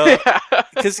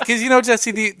 Because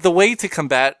Jesse, the way to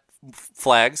combat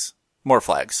flags, more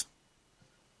flags.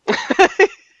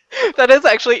 That is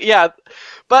actually,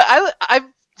 but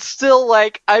I'm still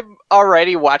I'm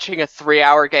already watching a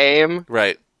 3-hour game.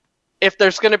 Right. If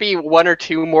there's going to be one or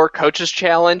two more coaches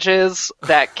challenges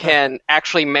that can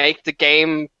actually make the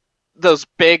game those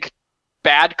big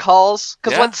bad calls,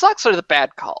 because what sucks are the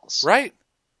bad calls. Right.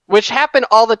 Which happen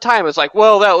all the time. It's like,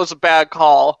 well, that was a bad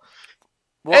call.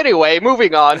 Well, anyway,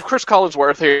 moving on. Chris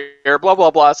Collinsworth here, blah, blah,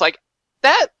 blah. It's like,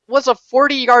 that was a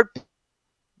 40-yard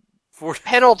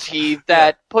penalty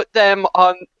that put them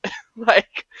on,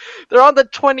 they're on the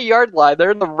 20-yard line.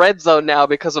 They're in the red zone now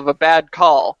because of a bad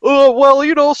call.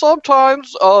 Well,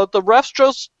 sometimes the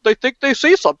refs they think they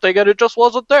see something and it just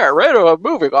wasn't there. Right?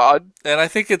 Moving on. And I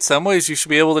think in some ways you should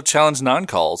be able to challenge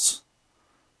non-calls.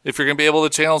 If you're going to be able to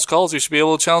challenge calls, you should be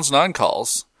able to challenge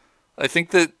non-calls. I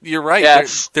think that you're right.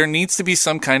 Yes. There needs to be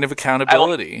some kind of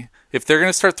accountability. If they're going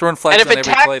to start throwing flags on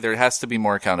every play, there has to be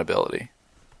more accountability.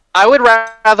 I would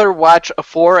rather watch a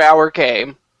 4-hour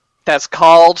game that's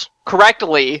called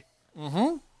correctly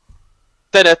than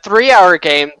a 3-hour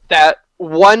game that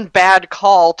one bad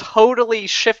call totally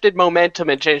shifted momentum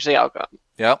and changed the outcome.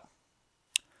 Yep.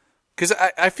 Because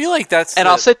I feel like that's... And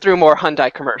I'll sit through more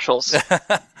Hyundai commercials.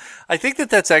 I think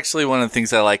that's actually one of the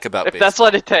things I like about baseball. If that's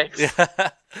what it takes. Yeah.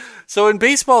 So in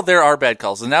baseball, there are bad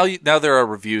calls. And now there are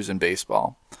reviews in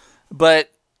baseball.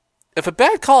 But if a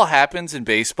bad call happens in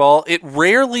baseball, it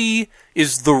rarely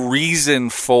is the reason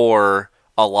for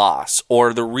a loss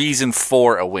or the reason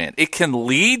for a win. It can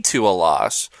lead to a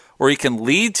loss or it can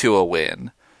lead to a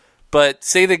win. But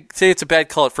say it's a bad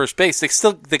call at first base,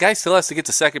 the guy still has to get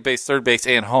to second base, third base,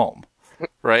 and home,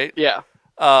 right? Yeah.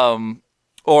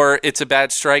 Or it's a bad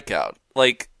strikeout.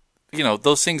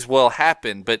 Those things will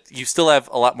happen, but you still have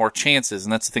a lot more chances,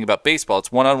 and that's the thing about baseball.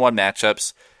 It's one-on-one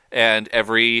matchups, and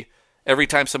every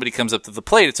time somebody comes up to the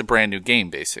plate, it's a brand new game,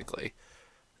 basically.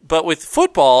 But with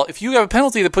football, if you have a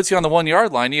penalty that puts you on the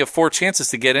 1-yard line, you have 4 chances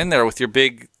to get in there with your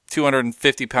big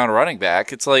 250-pound running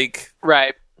back. It's like...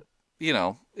 Right.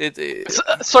 It's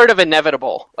sort of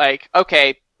inevitable.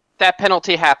 Okay, that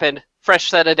penalty happened, fresh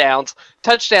set of downs,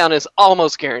 touchdown is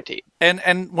almost guaranteed.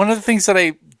 And one of the things that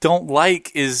I don't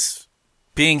like is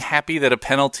being happy that a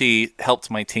penalty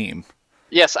helped my team.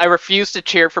 Yes, I refuse to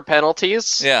cheer for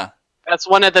penalties. Yeah. That's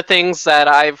one of the things that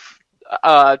I've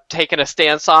taken a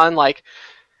stance on.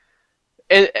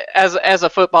 As a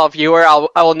football viewer,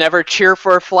 I will never cheer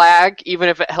for a flag, even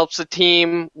if it helps the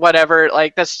team. Whatever,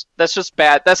 that's just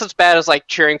bad. That's as bad as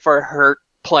cheering for a hurt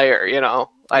player.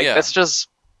 That's just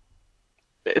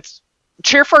it's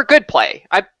cheer for a good play.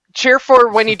 I cheer for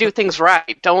when you do things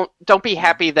right. Don't be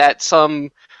happy that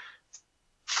some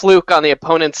fluke on the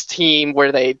opponent's team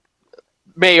where they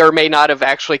may or may not have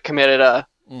actually committed a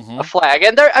flag.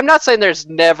 And I'm not saying there's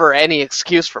never any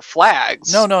excuse for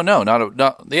flags. No,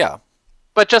 not yeah.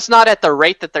 But just not at the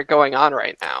rate that they're going on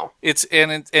right now. It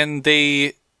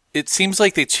seems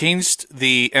like they changed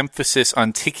the emphasis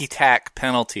on ticky-tack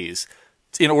penalties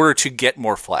in order to get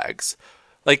more flags.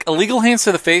 Like, illegal hands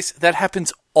to the face, that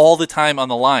happens all the time on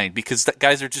the line because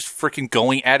guys are just freaking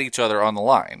going at each other on the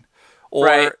line.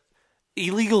 Or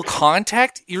illegal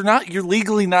contact, you're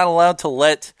legally not allowed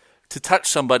to touch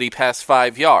somebody past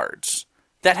 5 yards.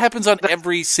 That happens on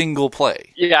every single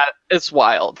play. Yeah, it's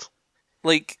wild.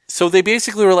 Like, so they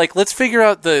basically were like, let's figure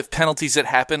out the penalties that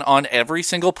happen on every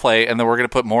single play, and then we're going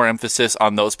to put more emphasis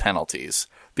on those penalties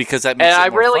because that makes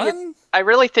it more fun. I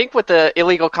really think with the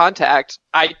illegal contact,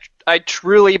 I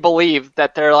truly believe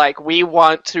that they're like, we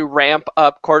want to ramp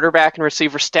up quarterback and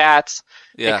receiver stats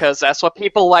because that's what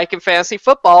people like in fantasy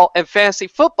football, and fantasy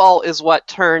football is what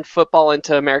turned football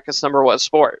into America's #1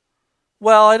 sport.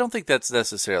 Well, I don't think that's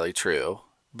necessarily true,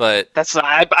 but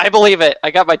I believe it. I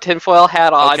got my tinfoil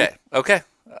hat on. Okay.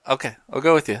 I'll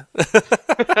go with you.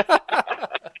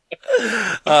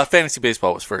 Fantasy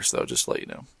baseball was first, though, just to let you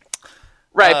know.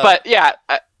 Right, but yeah,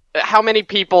 how many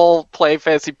people play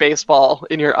fantasy baseball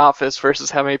in your office versus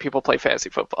how many people play fantasy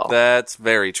football? That's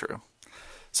very true.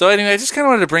 So anyway, I just kind of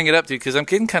wanted to bring it up, dude, because I'm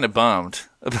getting kind of bummed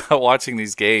about watching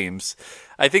these games.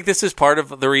 I think this is part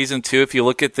of the reason, too. If you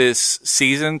look at this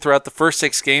season, throughout the first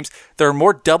 6 games, there are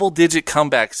more double-digit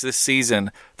comebacks this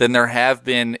season than there have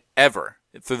been ever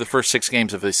through the first 6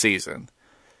 games of this season.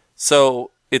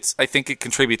 So I think it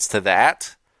contributes to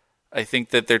that. I think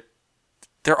that they're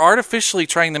artificially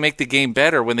trying to make the game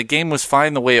better when the game was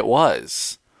fine the way it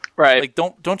was. Right. Like,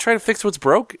 don't try to fix what's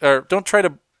broke, or don't try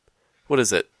to, what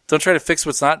is it? Don't try to fix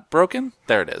what's not broken?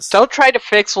 There it is. Don't try to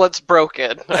fix what's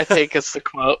broken, I think is the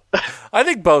quote. I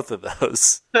think both of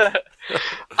those.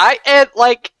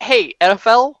 Hey,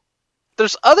 NFL,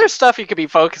 there's other stuff you could be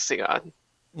focusing on.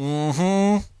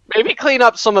 Mm-hmm. Maybe clean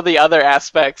up some of the other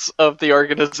aspects of the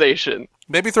organization.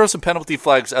 Maybe throw some penalty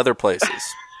flags other places.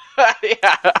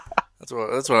 Yeah.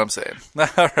 That's what I'm saying. All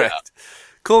right. Yeah.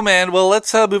 Cool, man. Well,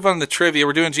 let's move on to trivia.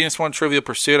 We're doing Genus 1 Trivia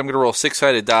Pursuit. I'm going to roll a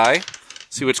 6-sided die.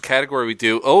 See which category we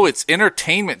do. Oh, it's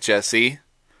entertainment, Jesse.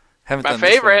 Haven't done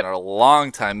this one in a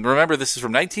long time. Remember, this is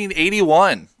from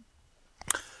 1981.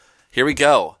 Here we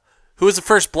go. Who was the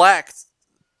first black...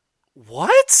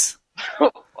 What? Who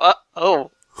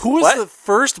was the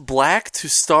first black to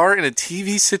star in a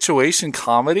TV situation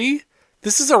comedy?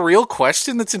 This is a real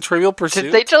question that's in Trivial Pursuit?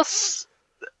 Did they just...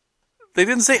 They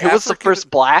didn't say who was the first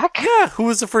black? Yeah, who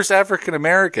was the first African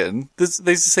American?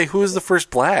 They just say who was the first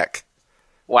black.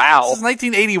 Wow. This is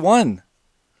 1981.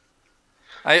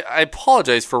 I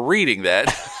apologize for reading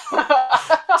that.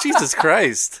 Jesus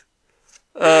Christ.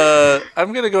 I'm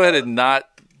going to go ahead and not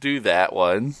do that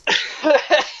one.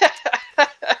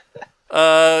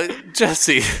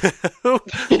 Jesse.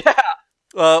 Yeah.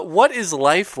 What is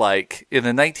life like in the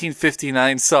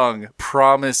 1959 song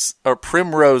Primrose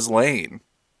Lane?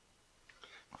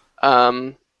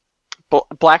 Black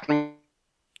and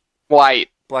white.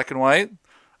 Black and white?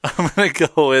 I'm gonna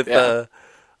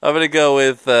go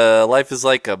with Life is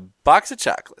like a box of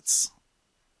chocolates.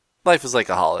 Life is like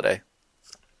a holiday.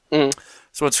 Mm.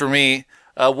 So what's for me?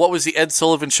 What was the Ed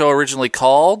Sullivan Show originally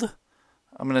called?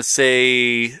 I'm gonna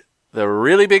say The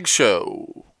Really Big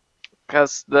Show.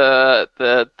 Because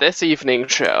the This Evening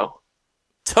Show.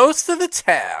 Toast of the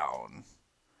Town.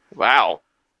 Wow.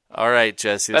 All right,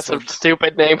 Jesse. That's a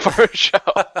stupid name for a show.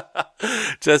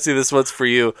 Jesse, this one's for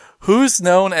you. Who's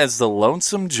known as the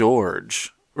Lonesome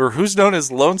George? Or who's known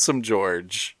as Lonesome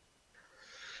George?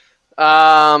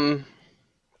 George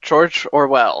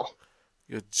Orwell.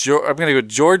 I'm going to go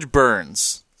George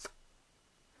Burns.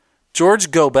 George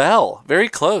Gobel. Very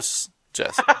close,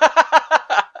 Jesse.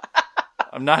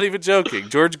 I'm not even joking.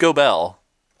 George Gobel.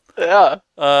 Yeah.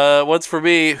 What's for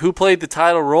me? Who played the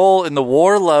title role in The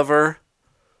War Lover?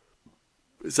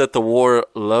 Is that The War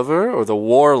Lover or The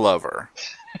War Lover?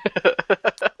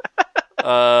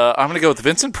 I'm going to go with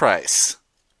Vincent Price.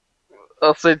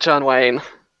 I'll say John Wayne.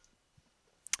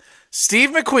 Steve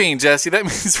McQueen, Jesse. That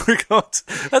means we're going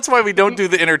to... That's why we don't do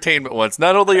the entertainment ones.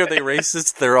 Not only are they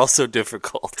racist, they're also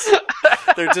difficult.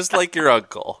 They're just like your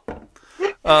uncle.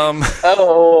 Not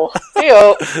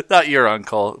your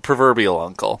uncle. Proverbial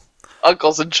uncle.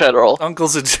 Uncles in general.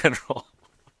 Uncles in general.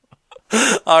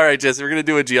 All right, Jesse, we're going to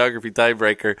do a geography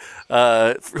tiebreaker.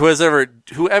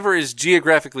 Whoever is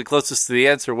geographically closest to the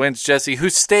answer wins. Jesse,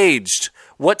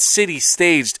 what city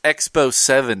staged Expo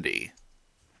 70?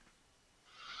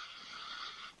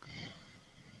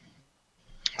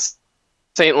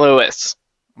 St. Louis.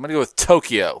 I'm going to go with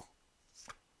Tokyo.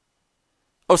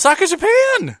 Osaka,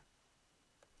 Japan!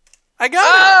 I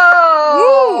got it!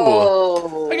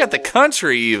 Woo! I got the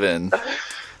country, even.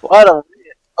 What a...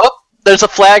 Oh, there's a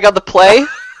flag on the play.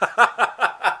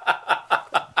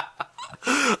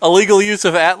 Illegal use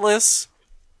of Atlas.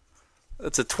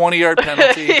 That's a 20-yard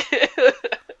penalty.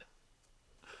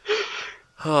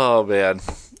 Oh, man.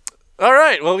 All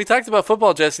right. Well, we talked about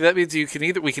football, Jesse. That means we can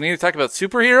either talk about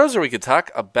superheroes or we could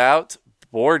talk about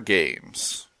board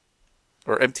games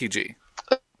or MTG.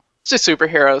 It's just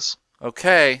superheroes.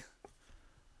 Okay.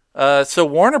 So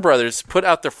Warner Brothers put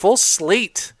out their full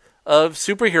slate of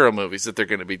superhero movies that they're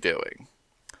going to be doing.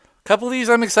 A couple of these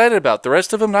I'm excited about. The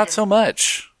rest of them, not so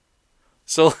much.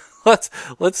 So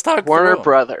let's talk Warner through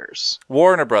Brothers.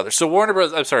 Warner Brothers. So Warner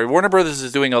Brothers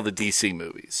is doing all the DC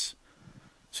movies.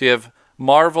 So you have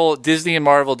Marvel, Disney and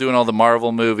Marvel doing all the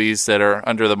Marvel movies that are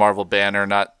under the Marvel banner,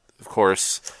 not, of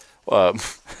course,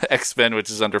 X-Men, which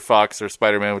is under Fox, or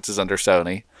Spider-Man, which is under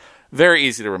Sony. Very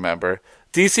easy to remember.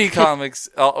 DC Comics,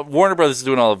 Warner Brothers is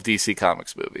doing all of DC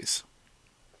Comics movies.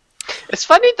 It's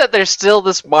funny that there's still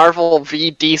this Marvel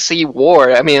v DC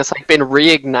war. I mean, it's like been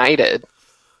reignited.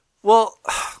 Well,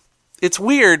 it's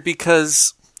weird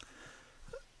because...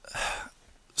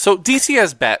 So DC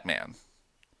has Batman.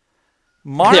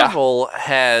 Marvel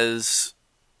has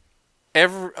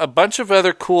a bunch of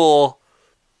other cool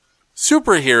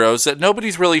superheroes that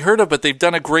nobody's really heard of, but they've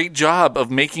done a great job of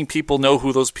making people know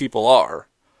who those people are.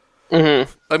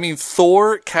 Mm-hmm. I mean,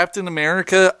 Thor, Captain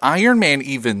America, Iron Man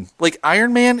even. Like,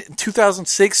 Iron Man in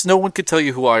 2006, no one could tell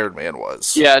you who Iron Man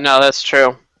was. Yeah, no, that's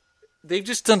true. They've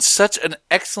just done such an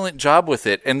excellent job with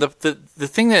it. And the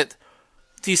thing that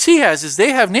DC has is they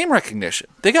have name recognition.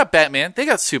 They got Batman, they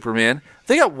got Superman,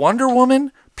 they got Wonder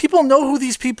Woman. People know who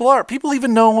these people are. People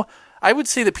even know, I would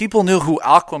say that people knew who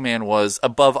Aquaman was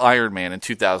above Iron Man in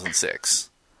 2006.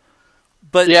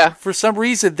 But yeah, for some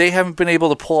reason, they haven't been able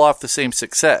to pull off the same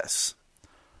success.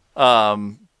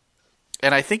 And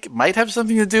I think it might have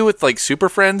something to do with, like, Super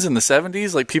Friends in the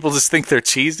 70s. Like, people just think they're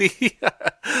cheesy.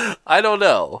 I don't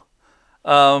know.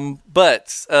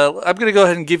 But I'm going to go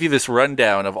ahead and give you this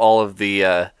rundown of all of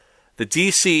the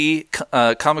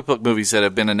DC comic book movies that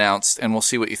have been announced, and we'll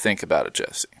see what you think about it,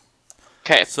 Jesse.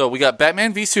 Okay. So we got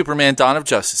Batman v Superman: Dawn of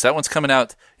Justice. That one's coming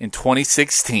out in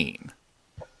 2016.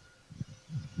 You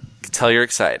can tell you're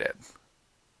excited.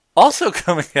 Also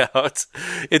coming out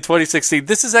in 2016.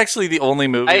 This is actually the only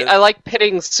movie I like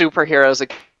pitting superheroes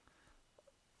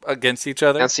against each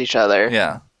other.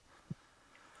 Yeah.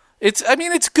 It's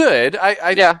good.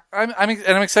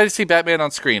 I'm excited to see Batman on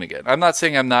screen again. I'm not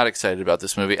saying I'm not excited about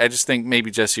this movie. I just think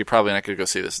maybe, Jesse, you're probably not going to go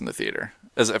see this in the theater,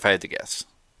 as if I had to guess.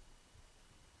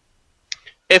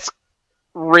 It's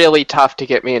really tough to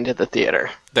get me into the theater.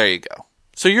 There you go.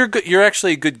 So you're good. You're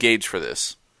actually a good gauge for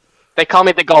this. They call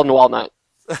me the Golden Walnut.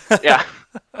 Yeah.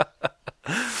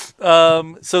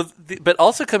 But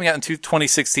also coming out in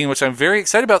 2016, which I'm very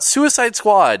excited about, Suicide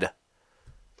Squad.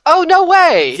 Oh, no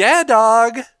way! Yeah,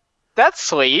 dog. That's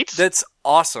sweet. That's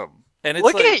awesome. And it's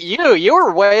Look at you. You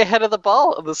were way ahead of the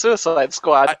ball of the Suicide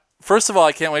Squad. First of all,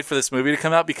 I can't wait for this movie to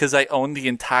come out because I own the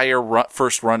entire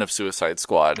first run of Suicide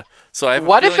Squad. So I have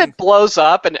What if it blows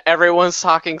up and everyone's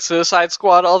talking Suicide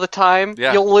Squad all the time?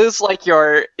 Yeah. You'll lose, like,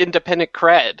 your independent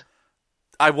cred.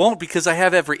 I won't, because I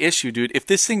have every issue, dude. If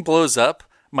this thing blows up,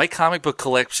 my comic book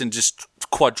collection just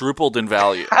quadrupled in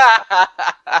value.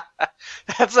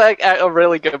 That's like a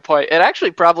really good point. It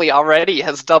actually probably already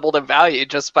has doubled in value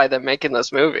just by them making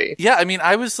this movie. Yeah, I mean,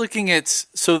 I was looking at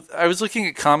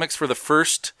comics for the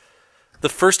first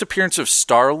appearance of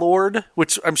Star-Lord,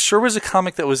 which I'm sure was a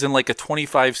comic that was in like a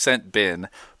 25-cent bin.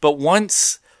 But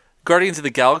once Guardians of the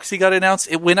Galaxy got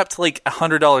announced, it went up to like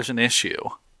 $100 an issue.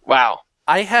 Wow.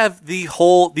 I have the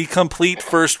complete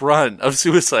first run of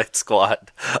Suicide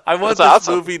Squad. I want this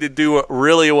awesome. movie to do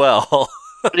really well.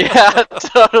 Yeah,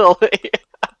 totally.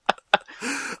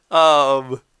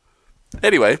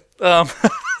 Anyway,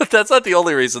 that's not the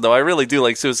only reason, though. I really do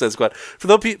like Suicide Squad. For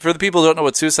the people who don't know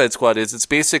what Suicide Squad is, it's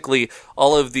basically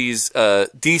all of these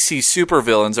DC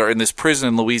supervillains are in this prison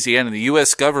in Louisiana, and the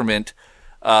U.S. government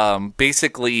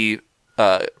basically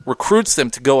recruits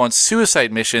them to go on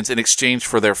suicide missions in exchange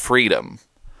for their freedom.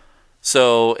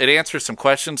 So it answers some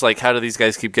questions like, how do these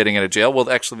guys keep getting out of jail? Well,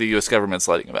 actually, the U.S. government's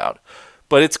letting them out.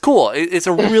 But it's cool. It's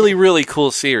a really, really cool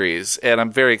series, and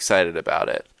I'm very excited about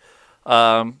it.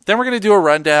 Then we're going to do a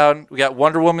rundown. We got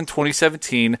Wonder Woman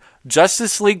 2017,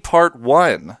 Justice League Part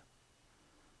 1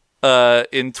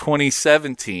 in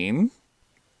 2017,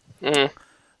 The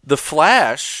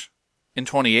Flash in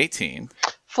 2018.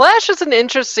 Flash is an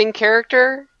interesting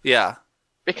character. Yeah.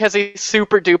 Because he's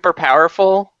super duper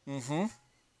powerful. Mm-hmm.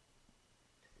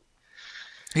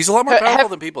 He's a lot more powerful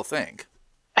than people think.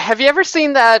 Have you ever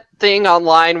seen that thing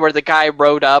online where the guy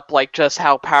wrote up like just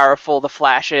how powerful the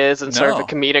Flash is in sort of a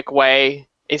comedic way?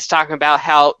 He's talking about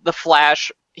how the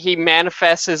Flash, he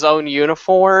manifests his own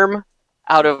uniform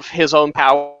out of his own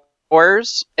power.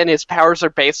 powers, and his powers are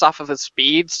based off of his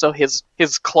speed, so his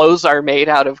clothes are made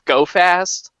out of Go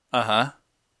Fast. Uh-huh.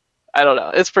 I don't know.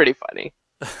 It's pretty funny.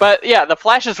 But yeah, the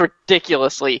Flash is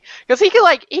ridiculously, because he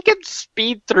can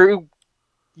speed through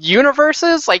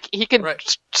universes. Like, he can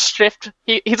shift.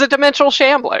 He's a dimensional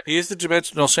shambler. He is the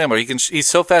dimensional shambler. He's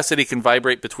so fast that he can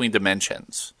vibrate between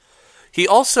dimensions. He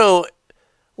also,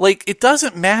 like, it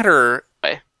doesn't matter.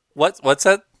 What's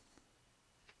that?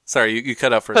 Sorry, you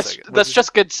cut out for a second. That's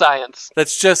just good science.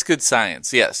 That's just good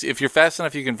science, yes. If you're fast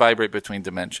enough, you can vibrate between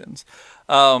dimensions.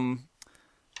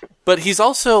 But he's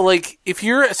also, like, if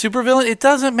you're a supervillain, it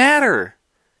doesn't matter.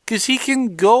 Because he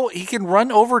can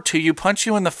run over to you, punch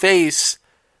you in the face,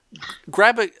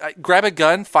 grab a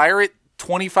gun, fire it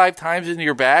 25 times into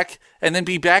your back, and then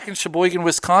be back in Sheboygan,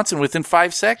 Wisconsin within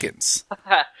 5 seconds.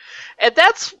 And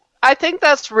I think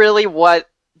that's really what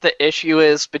the issue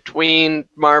is between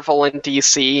Marvel and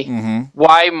DC. Mm-hmm.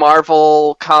 Why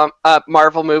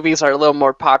Marvel movies are a little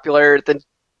more popular than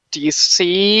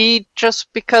DC,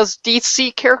 just because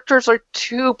DC characters are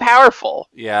too powerful.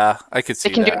 Yeah, I could see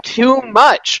that. They can do too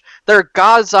much. They're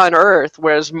gods on Earth,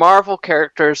 whereas Marvel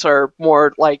characters are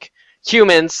more like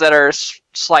humans that are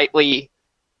slightly,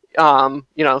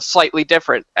 slightly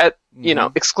different.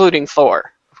 Excluding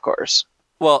Thor, of course.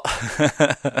 Well,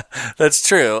 that's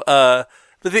true.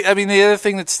 But the other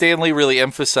thing that Stan Lee really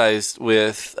emphasized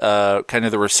with kind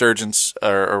of the resurgence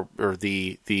or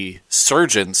the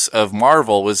surgence of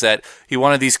Marvel was that he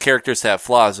wanted these characters to have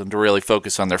flaws and to really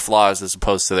focus on their flaws as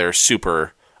opposed to their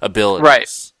super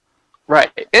abilities.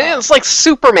 Right. And it's like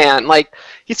Superman. Like,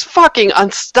 he's fucking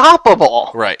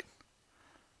unstoppable. Right.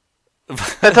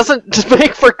 That doesn't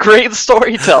make for great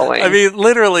storytelling. I mean,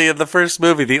 literally, in the first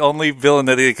movie, the only villain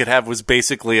that he could have was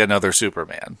basically another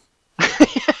Superman.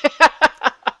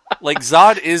 Like,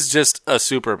 Zod is just a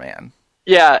Superman.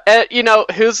 Yeah,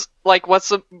 who's, like, what's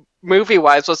the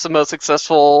most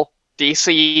successful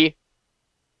DC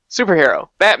superhero?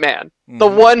 Batman. Mm-hmm. The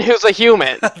one who's a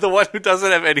human. The one who doesn't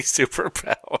have any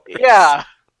superpowers. Yeah.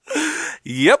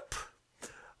 Yep.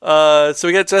 So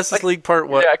we got Justice League Part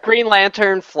 1. Yeah, Green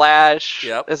Lantern, Flash,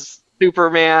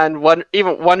 Superman,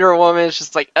 even Wonder Woman is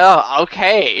just like, oh,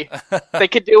 okay. They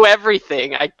could do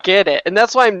everything. I get it. And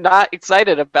that's why I'm not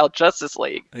excited about Justice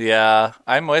League. Yeah,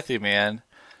 I'm with you, man.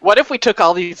 What if we took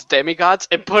all these demigods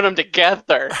and put them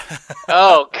together?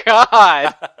 Oh,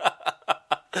 God.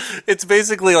 It's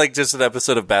basically like just an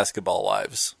episode of Basketball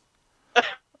Wives.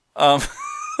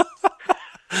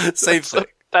 Same thing.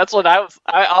 That's what I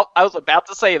was about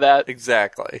to say that.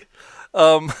 Exactly.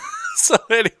 So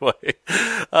anyway,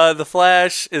 The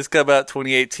Flash is coming out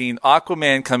 2018.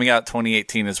 Aquaman coming out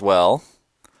 2018 as well.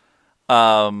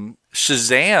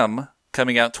 Shazam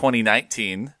coming out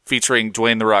 2019, featuring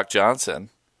Dwayne The Rock Johnson.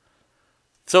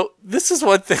 So this is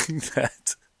one thing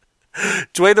that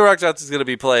Dwayne The Rock Johnson is going to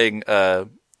be playing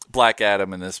Black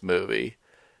Adam in this movie.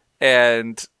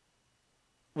 And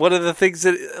one of the things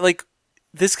that, like,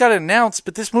 this got announced,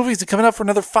 but this movie isn't coming out for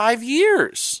another 5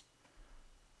 years.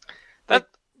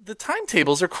 The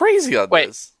timetables are crazy on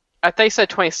this. I thought you said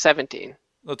 2017.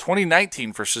 No,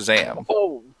 2019 for Shazam.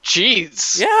 Oh,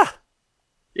 jeez.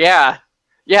 Yeah.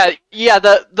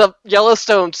 The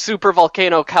Yellowstone super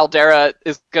volcano caldera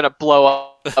is gonna blow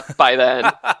up by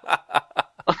then.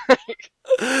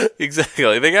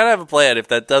 Exactly. They gotta have a plan if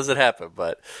that doesn't happen.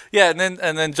 But yeah, and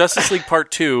then Justice League Part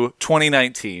 2,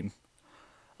 2019.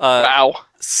 Wow.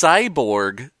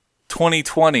 Cyborg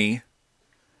 2020.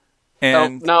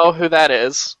 And know who that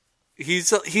is.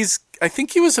 He's I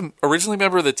think he was originally a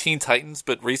member of the Teen Titans,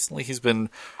 but recently he's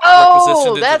been requisitioned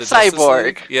into that's the Justice Cyborg.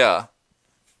 League. Yeah.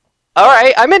 All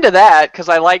right, I'm into that because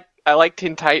I like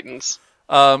Teen Titans.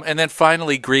 And then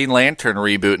finally Green Lantern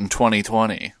reboot in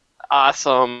 2020.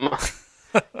 Awesome.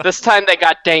 This time they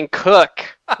got Dane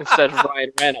Cook instead of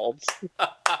Ryan Reynolds.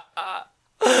 I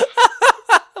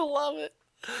love it.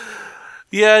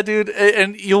 Yeah, dude,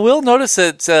 and you will notice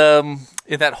that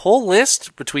in that whole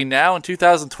list between now and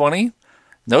 2020,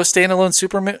 no standalone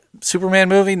Superman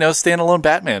movie, no standalone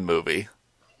Batman movie.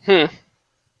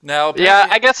 Now, yeah,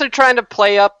 I guess they're trying to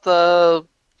play up the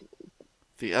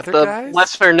other guys,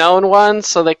 lesser known ones,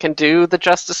 so they can do the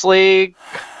Justice League.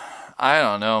 I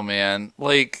don't know, man.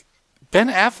 Like, Ben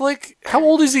Affleck, how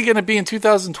old is he going to be in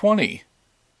 2020?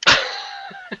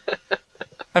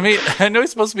 I mean, I know he's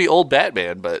supposed to be old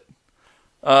Batman, but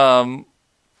I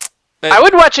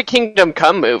would watch a Kingdom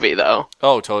Come movie, though.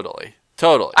 Oh, totally.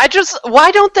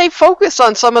 Why don't they focus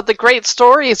on some of the great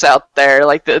stories out there,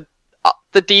 like the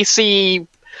DC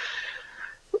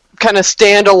kind of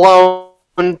standalone?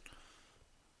 Yeah.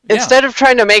 Instead of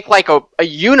trying to make like a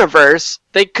universe,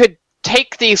 they could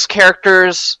take these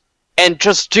characters and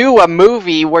just do a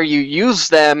movie where you use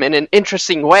them in an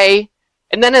interesting way,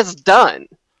 and then it's done.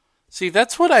 See,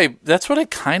 that's what I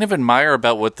kind of admire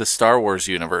about what the Star Wars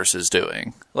universe is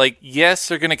doing. Like, yes,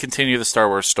 they're going to continue the Star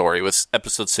Wars story with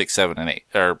episode 6, 7, and 8,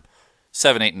 or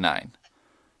 7, 8, and 9.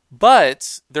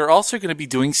 But they're also going to be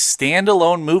doing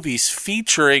standalone movies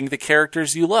featuring the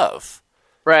characters you love.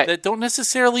 Right. That don't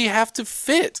necessarily have to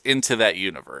fit into that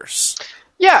universe.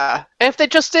 Yeah. And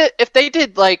if they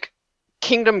did like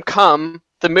Kingdom Come,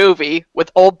 the movie,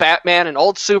 with old Batman and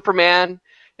old Superman,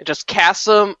 and just cast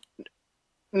them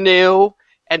new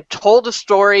and told a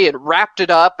story and wrapped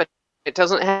it up, it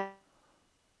doesn't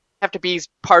have to be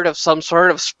part of some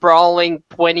sort of sprawling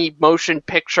 20 motion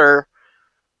picture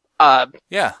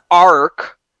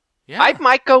arc. Yeah.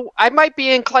 I might be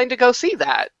inclined to go see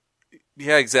that.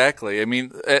 Yeah, exactly. I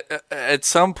mean, at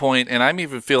some point, and I'm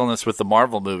even feeling this with the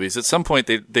Marvel movies, at some point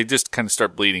they just kind of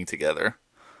start bleeding together.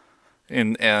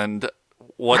 And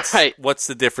what's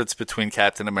the difference between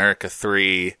Captain America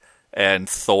 3 and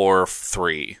Thor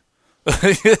 3?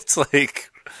 It's like,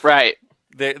 right.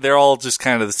 They're all just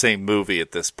kind of the same movie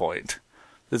at this point.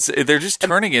 They're just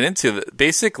turning it into,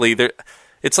 basically,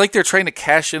 it's like they're trying to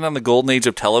cash in on the golden age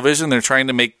of television. They're trying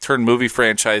to turn movie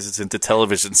franchises into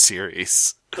television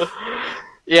series.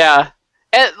 Yeah.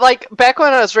 And like back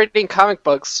when I was reading comic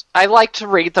books, I liked to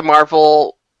read the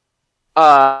Marvel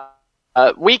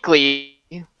weekly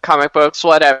comic books,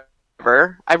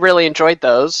 whatever. I really enjoyed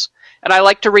those. And I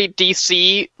like to read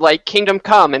DC, like Kingdom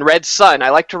Come and Red Sun. I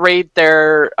like to read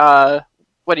their,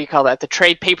 what do you call that? The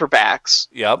trade paperbacks.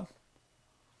 Yep.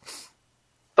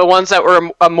 The ones that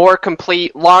were a more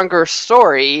complete, longer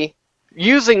story,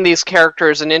 using these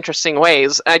characters in interesting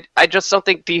ways. I just don't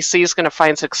think DC is going to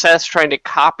find success trying to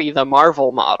copy the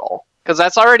Marvel model, because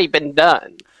that's already been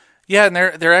done. Yeah, and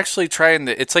they're actually trying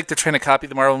to. It's like they're trying to copy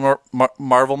the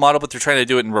Marvel model, but they're trying to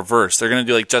do it in reverse. They're going to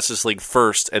do like Justice League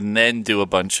first, and then do a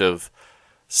bunch of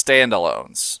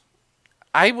standalones.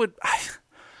 I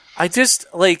just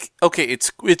like, okay,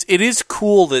 it is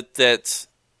cool that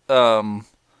and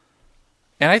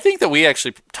I think that we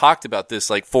actually talked about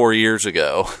this like 4 years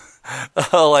ago.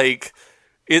 Like,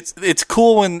 it's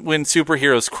cool when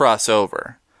superheroes cross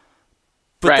over,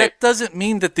 but right. That doesn't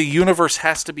mean that the universe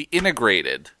has to be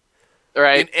integrated.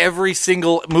 Right. In every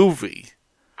single movie.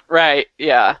 Right,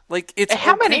 yeah. Like, it's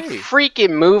how okay. many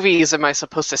freaking movies am I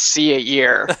supposed to see a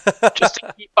year just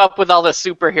to keep up with all the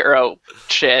superhero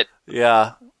shit?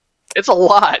 Yeah. It's a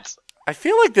lot. I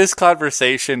feel like this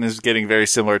conversation is getting very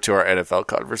similar to our NFL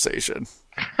conversation.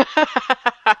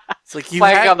 It's like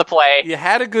flag on the play. You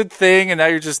had a good thing, and now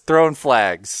you're just throwing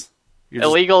flags.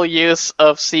 Illegal use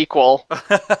of sequel.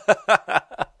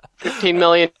 $15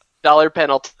 million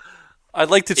penalty. I'd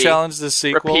like to challenge the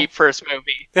sequel. Repeat first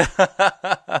movie.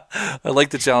 I'd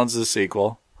like to challenge the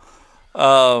sequel.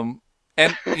 And,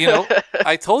 you know,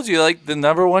 I told you, like, the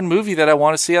number one movie that I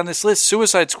want to see on this list,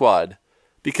 Suicide Squad.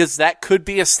 Because that could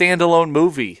be a standalone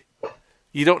movie.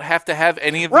 You don't have to have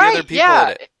any of the other people in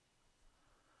it.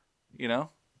 You know?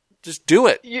 Just do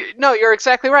it. You're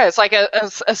exactly right. It's like a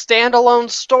standalone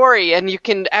story, and you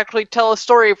can actually tell a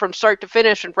story from start to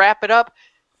finish and wrap it up.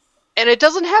 And it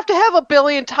doesn't have to have a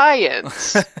billion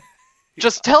tie-ins.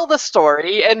 Just tell the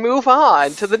story and move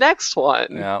on to the next one.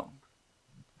 Yeah.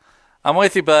 I'm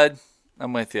with you, bud.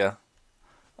 I'm with you.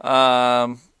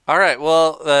 All right.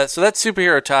 Well, so that's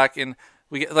superhero talk. And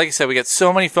like I said, we got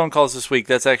so many phone calls this week.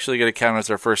 That's actually going to count as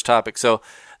our first topic. So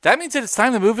that means that it's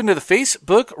time to move into the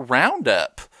Facebook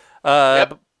Roundup.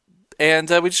 Yep. And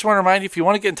we just want to remind you, if you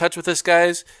want to get in touch with us,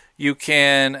 guys, you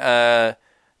can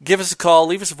give us a call,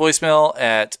 leave us a voicemail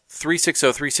at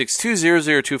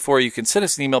 360-362-0024. You can send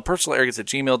us an email,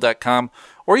 personalarrogance@gmail.com,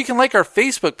 or you can like our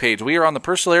Facebook page. We are on the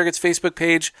Personal Arrogance Facebook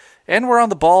page, and we're on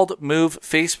the Bald Move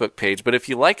Facebook page. But if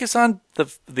you like us on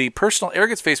the Personal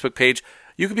Arrogance Facebook page,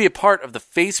 you can be a part of the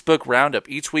Facebook Roundup.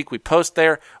 Each week we post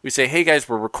there. We say, hey, guys,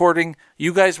 we're recording.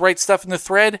 You guys write stuff in the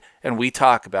thread, and we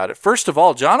talk about it. First of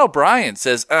all, John O'Brien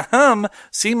says,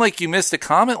 seemed like you missed a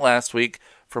comment last week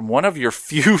from one of your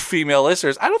few female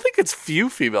listeners. I don't think it's few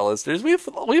female listeners. We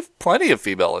have plenty of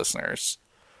female listeners.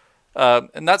 I'm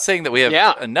not saying that we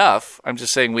have enough. I'm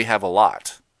just saying we have a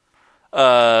lot.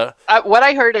 What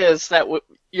I heard is that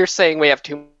you're saying we have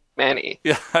too many.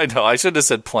 Yeah, I know. I should have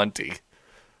said plenty.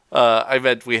 I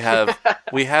meant we have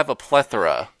a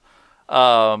plethora.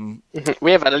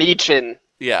 We have a legion.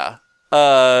 Yeah.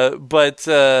 But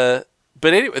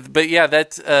But anyway,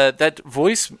 that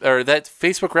voice or that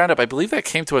Facebook roundup, I believe that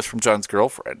came to us from John's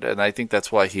girlfriend, and I think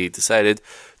that's why he decided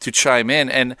to chime in.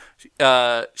 And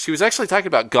she was actually talking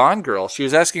about Gone Girl. She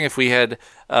was asking if we had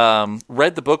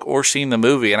read the book or seen the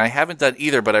movie, and I haven't done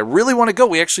either. But I really want to go.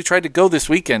 We actually tried to go this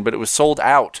weekend, but it was sold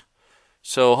out.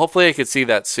 So hopefully I could see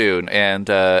that soon, and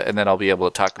then I'll be able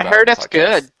to talk about it. I heard it's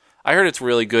good. I heard it's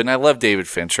really good, and I love David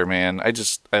Fincher, man.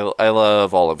 I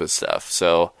love all of his stuff.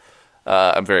 So.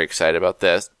 I'm very excited about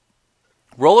this.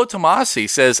 Rollo Tomasi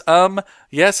says,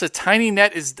 yes, a tiny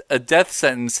net is a death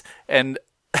sentence, and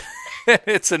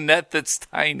it's a net that's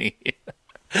tiny.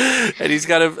 And he's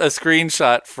got a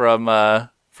screenshot from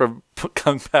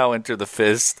Kung Pao Enter the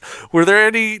Fist. Were there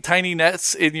any tiny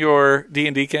nets in your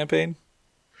D&D campaign?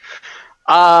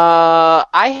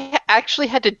 I actually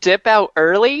had to dip out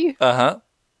early. So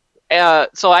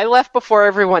I left before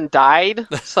everyone died,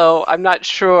 so I'm not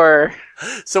sure.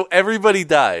 So everybody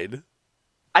died?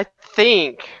 I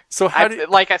think. So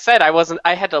like I said,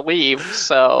 I had to leave,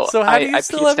 so I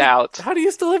pieced out. How do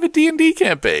you still have a D&D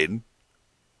campaign?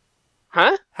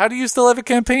 Huh? How do you still have a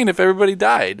campaign if everybody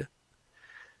died?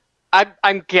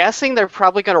 I'm guessing they're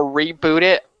probably going to reboot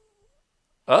it.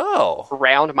 Oh.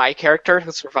 Around my character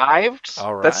who survived.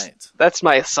 All right. That's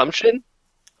my assumption.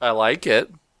 I like it.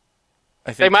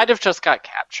 They might have just got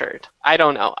captured. I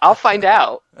don't know. I'll find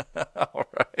out. All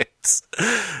right.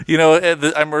 You know,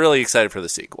 I'm really excited for the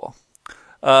sequel.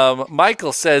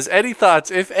 Michael says, any thoughts,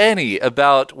 if any,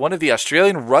 about one of the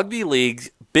Australian Rugby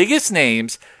League's biggest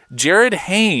names, Jared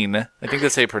Hayne, I think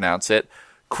that's how you pronounce it,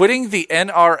 quitting the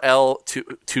NRL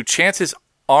to chance his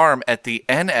arm at the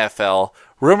NFL?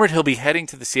 Rumored he'll be heading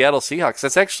to the Seattle Seahawks.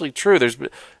 That's actually true.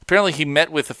 Apparently he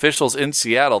met with officials in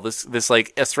Seattle. This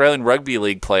like Australian Rugby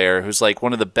League player who's like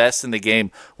one of the best in the game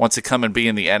wants to come and be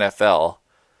in the NFL.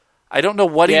 I don't know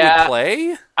what he would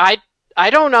play. I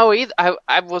don't know either.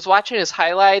 I was watching his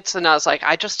highlights and I was like,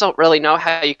 I just don't really know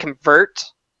how you convert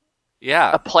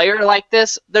a player like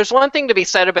this. There's one thing to be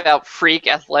said about freak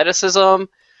athleticism.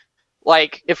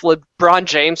 Like, if LeBron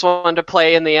James wanted to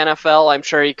play in the NFL, I'm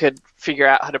sure he could figure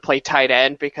out how to play tight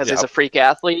end because he's a freak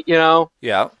athlete, you know?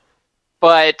 Yeah.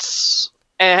 But,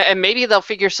 and maybe they'll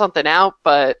figure something out,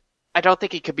 but I don't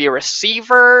think he could be a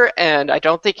receiver, and I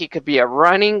don't think he could be a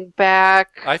running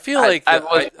back. I feel like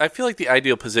the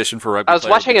ideal position for rugby. I was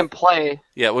watching him play.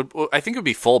 Yeah, I think it would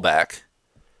be fullback.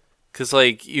 Because,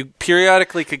 like, you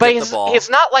periodically could get the ball. But he's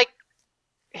not like,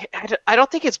 I don't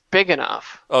think it's big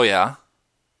enough. Oh, yeah?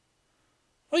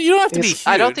 Well, you don't have to be huge.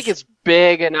 I don't think it's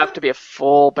big enough to be a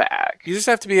fullback. You just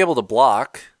have to be able to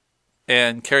block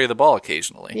and carry the ball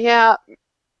occasionally. Yeah,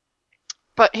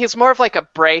 but he's more of like a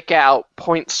breakout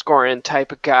point scoring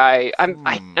type of guy.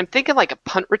 I'm thinking like a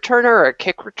punt returner or a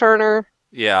kick returner.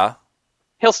 Yeah,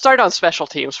 he'll start on special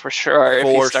teams for sure if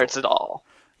he starts at all.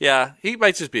 Yeah, he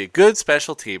might just be a good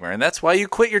special teamer, and that's why you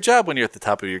quit your job when you're at the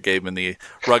top of your game in the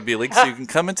rugby league, so you can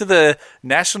come into the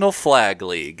National Flag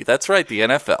League. That's right, the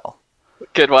NFL.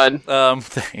 Good one.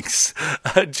 Thanks.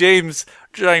 James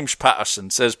Patterson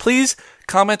says, please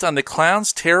comment on the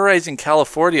clowns terrorizing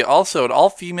California. Also, an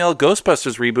all-female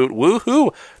Ghostbusters reboot.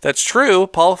 Woohoo! That's true.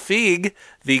 Paul Feig,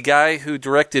 the guy who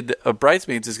directed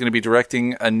Bridesmaids, is going to be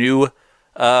directing a new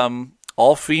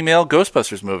all-female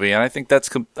Ghostbusters movie, and I think that's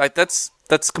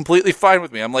completely fine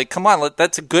with me. I'm like, come on,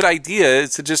 that's a good idea.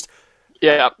 It's to just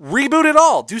reboot it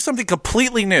all. Do something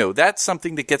completely new. That's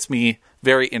something that gets me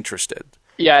very interested.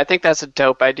 Yeah, I think that's a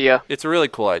dope idea. It's a really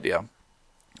cool idea.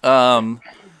 But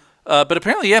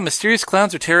apparently, mysterious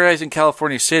clowns are terrorizing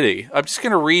California City. I'm just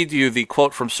going to read you the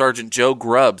quote from Sergeant Joe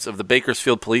Grubbs of the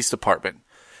Bakersfield Police Department.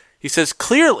 He says,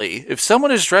 clearly, if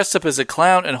someone is dressed up as a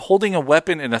clown and holding a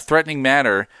weapon in a threatening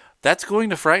manner, that's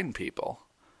going to frighten people.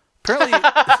 Apparently,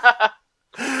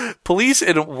 police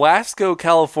in Wasco,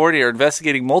 California are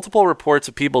investigating multiple reports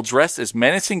of people dressed as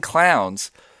menacing clowns,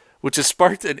 which has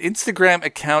sparked an Instagram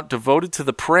account devoted to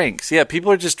the pranks. Yeah,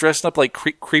 people are just dressing up like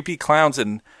creepy clowns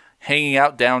and hanging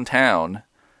out downtown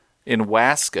in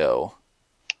Wasco.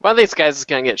 One of these guys is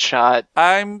going to get shot.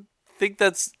 I think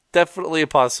that's definitely a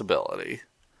possibility.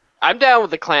 I'm down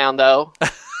with the clown, though.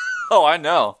 Oh, I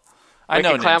know. I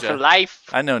know Ninja. Clown for life.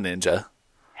 I know Ninja.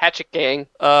 Hatchet Gang.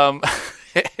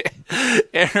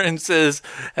 Aaron says,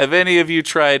 have any of you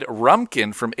tried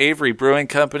Rumpkin from Avery Brewing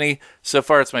Company? So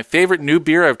far, it's my favorite new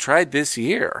beer I've tried this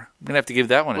year. I'm going to have to give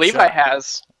that one a shot. Levi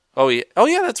has. Oh, yeah,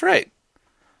 that's right.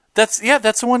 That's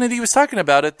the one that he was talking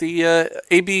about at the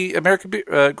AB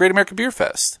Great American Beer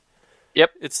Fest.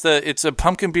 Yep. It's a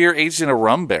pumpkin beer aged in a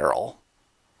rum barrel.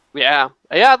 Yeah,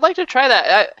 I'd like to try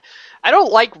that. I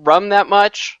don't like rum that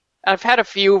much, I've had a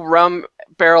few rum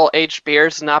barrel aged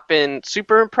beers, not been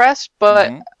super impressed,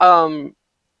 but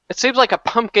it seems like a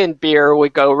pumpkin beer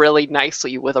would go really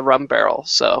nicely with a rum barrel.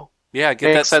 So yeah, get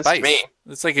that makes sense to spice. me.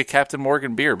 It's like a Captain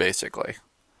Morgan beer, basically.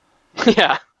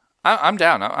 Yeah, I'm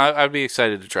down. I'd be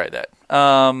excited to try that.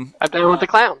 I'm down with the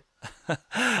clown.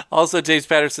 Also, James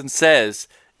Patterson says,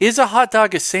 "Is a hot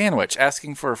dog a sandwich?"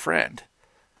 Asking for a friend.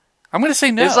 I'm going to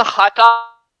say no. Is a hot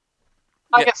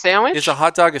dog a sandwich? Is a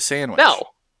hot dog a sandwich? No.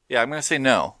 Yeah, I'm going to say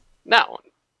no. No.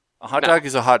 A hot dog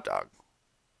is a hot dog.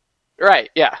 Right,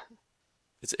 yeah.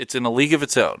 It's in a league of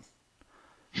its own.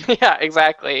 Yeah,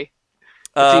 exactly.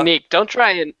 It's unique. Don't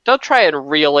try and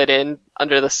reel it in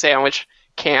under the sandwich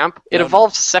camp. It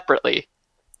evolves separately.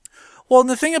 Well, and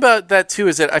the thing about that too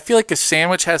is that I feel like a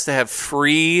sandwich has to have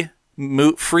free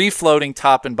floating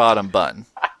top and bottom bun,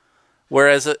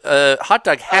 whereas a hot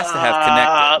dog has to have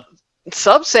connected.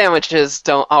 Sub sandwiches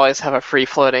don't always have a free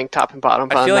floating top and bottom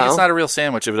bun. I feel like it's not a real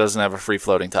sandwich if it doesn't have a free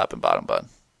floating top and bottom bun.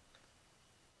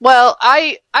 Well,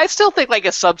 I still think like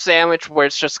a sub sandwich where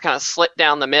it's just kind of slit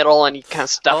down the middle and you kind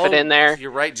of stuff it in there. You're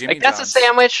right, Jimmy Like that's John's. a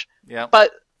sandwich. Yeah. But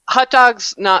hot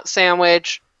dog's not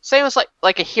sandwich. Same as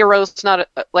like a Hero's not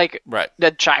a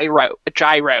gyro.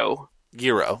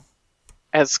 Gyro.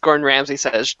 As Gordon Ramsay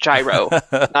says, gyro,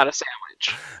 not a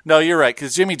sandwich. No, you're right,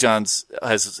 because Jimmy John's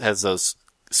has those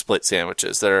split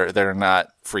sandwiches that are not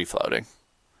free floating.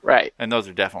 Right. And those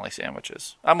are definitely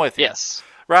sandwiches. I'm with you. Yes.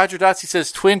 Roger Dotsey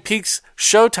says Twin Peaks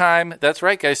Showtime. That's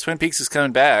right, guys. Twin Peaks is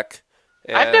coming back.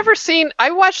 I've never seen.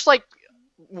 I watched like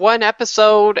one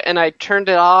episode and I turned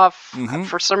it off. Mm-hmm.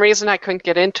 For some reason, I couldn't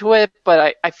get into it.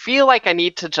 But I feel like I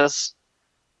need to just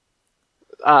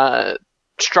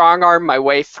strong arm my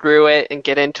way through it and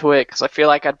get into it because I feel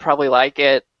like I'd probably like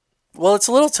it. Well, it's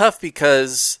a little tough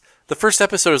because the first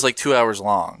episode is like 2 hours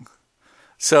long,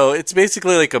 so it's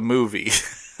basically like a movie.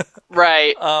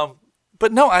 Right.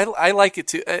 But no, I like it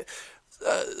too.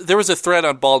 There was a thread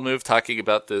on Bald Move talking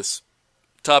about this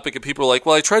topic, and people were like,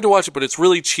 well, I tried to watch it, but it's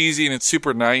really cheesy and it's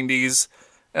super 90s.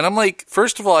 And I'm like,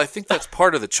 first of all, I think that's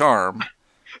part of the charm.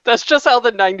 That's just how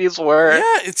the 90s were.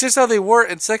 Yeah, it's just how they were.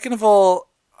 And second of all,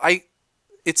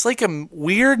 it's like a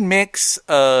weird mix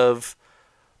of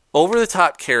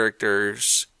over-the-top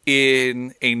characters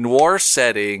in a noir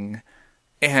setting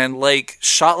and like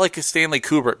shot like a Stanley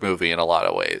Kubrick movie in a lot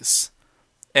of ways.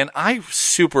 And I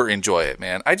super enjoy it,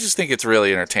 man. I just think it's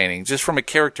really entertaining, just from a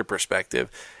character perspective.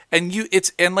 And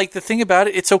like the thing about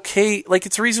it, it's okay. Like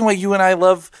it's the reason why you and I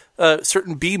love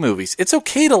certain B movies. It's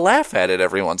okay to laugh at it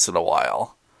every once in a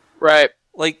while. Right.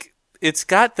 Like it's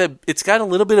got a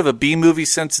little bit of a B movie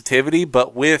sensitivity,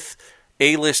 but with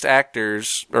A-list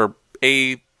actors or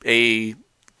a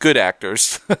good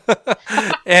actors,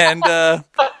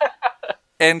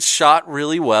 and shot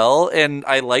really well, and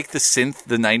I like the 90s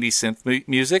synth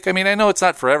music. I mean, I know it's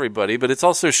not for everybody, but it's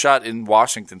also shot in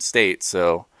Washington State,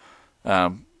 so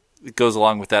it goes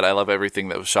along with that. I love everything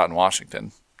that was shot in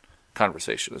Washington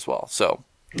conversation as well. So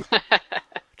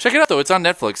check it out, though. It's on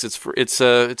Netflix. It's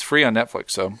free on Netflix.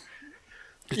 So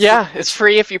it's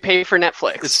free if you pay for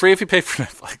Netflix. It's free if you pay for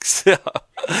Netflix. Yeah.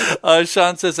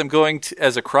 Sean says, I'm going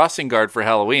as a crossing guard for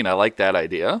Halloween. I like that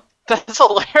idea. That's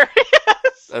hilarious.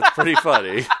 That's pretty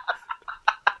funny.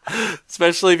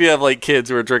 Especially if you have like kids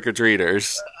who are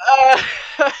trick-or-treaters.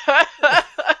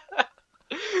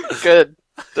 Good.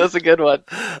 That's a good one.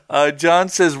 John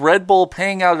says, Red Bull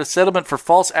paying out a settlement for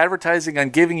false advertising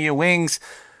on giving you wings.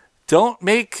 Don't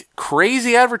make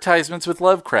crazy advertisements with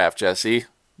Lovecraft, Jesse.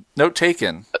 Note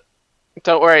taken.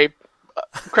 Don't worry.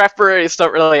 Craft breweries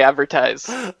don't really advertise.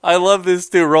 I love this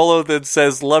too. Rolo then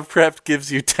says, Lovecraft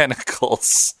gives you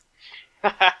tentacles.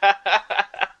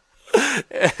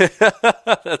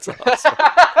 That's awesome.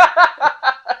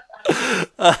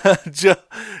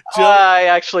 I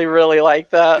actually really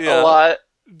like that a lot.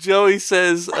 Joey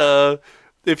says,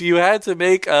 if you had to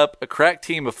make up a crack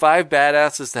team of 5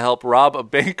 badasses to help rob a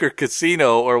bank or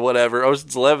casino or whatever,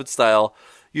 Ocean's 11 style,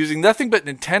 using nothing but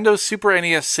Nintendo, Super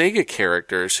NES, Sega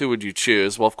characters, who would you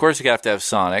choose? Well, of course you have to have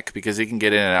Sonic because he can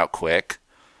get in and out quick.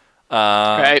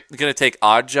 Right. You're going to take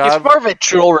Oddjob. He's more of a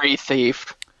jewelry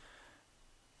thief.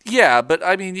 Yeah, but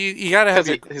I mean, you got to have...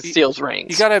 He steals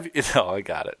rings. You got to have... No, I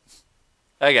got it.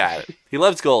 He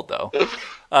loves gold, though.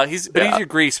 He's your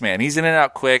grease man. He's in and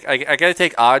out quick. I got to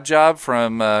take Oddjob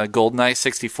from GoldenEye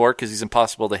 64 because he's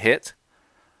impossible to hit.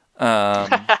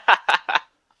 I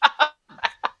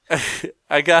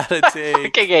got to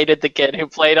take... I hated the kid who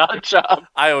played Oddjob.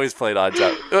 I always played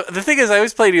Oddjob. The thing is, I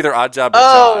always played either Oddjob or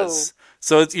Jaws.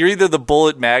 So you're either the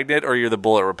bullet magnet or you're the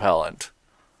bullet repellent.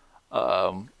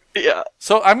 Yeah.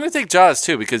 So I'm going to take Jaws,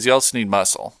 too, because you also need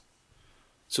muscle.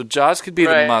 So Jaws could be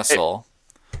the muscle.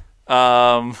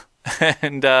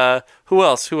 And who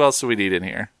else? Who else do we need in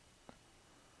here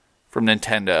from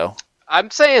Nintendo?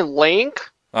 I'm saying Link.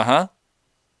 Uh-huh.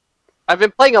 I've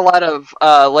been playing a lot of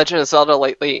Legend of Zelda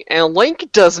lately, and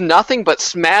Link does nothing but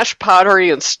smash pottery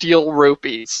and steal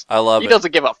rupees. I love He it.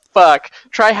 doesn't give a fuck.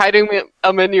 Try hiding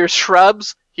them in your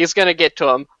shrubs, he's gonna get to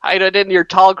them. Hide it in your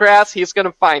tall grass, he's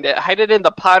gonna find it. Hide it in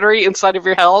the pottery inside of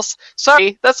your house.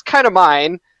 Sorry, that's kind of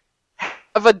mine.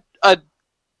 Have a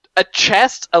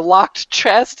chest, a locked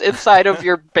chest inside of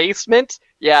your basement?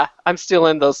 Yeah, I'm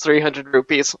stealing those 300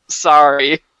 rupees.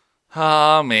 Sorry.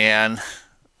 Oh, man.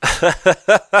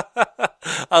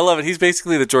 I love it. He's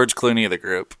basically the George Clooney of the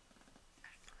group.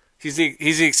 He's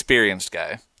the experienced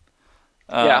guy.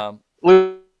 Yeah.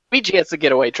 Luigi has the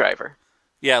getaway driver.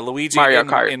 Yeah, Luigi Mario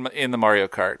Kart. In the Mario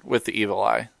Kart with the evil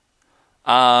eye.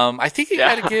 I think you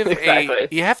gotta give exactly.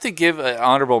 you have to give an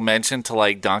honorable mention to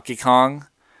like Donkey Kong,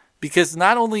 because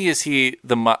not only is he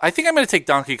I think I'm going to take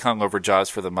Donkey Kong over Jaws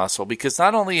for the muscle, because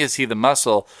not only is he the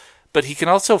muscle, but he can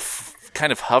also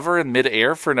kind of hover in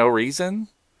midair for no reason,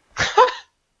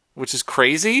 which is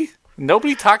crazy.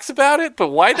 Nobody talks about it, but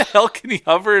why the hell can he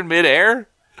hover in midair?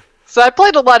 So I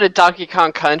played a lot of Donkey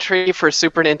Kong Country for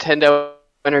Super Nintendo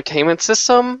Entertainment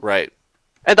System. Right.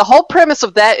 And the whole premise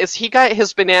of that is he got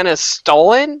his bananas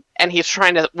stolen, and he's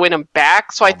trying to win them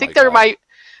back. So I think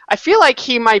I feel like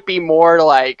he might be more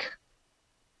like,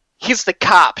 he's the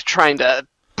cop trying to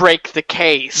break the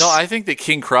case. No, I think that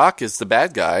King Croc is the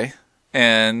bad guy,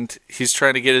 and he's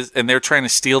trying to and they're trying to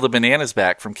steal the bananas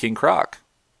back from King Croc.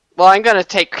 Well, I'm going to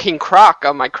take King Croc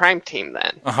on my crime team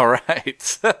then. All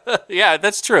right. Yeah,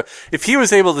 that's true. If he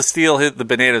was able to steal the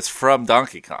bananas from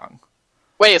Donkey Kong.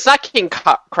 Wait, it's not King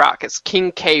Croc, it's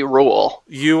King K. Rool.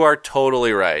 You are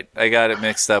totally right. I got it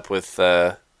mixed up with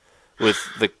the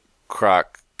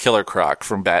Killer Croc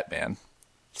from Batman.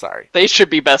 Sorry. They should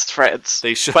be best friends.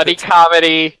 They should. Buddy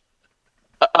comedy,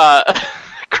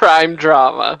 crime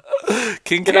drama.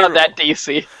 King Get K. on that,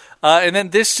 DC. And then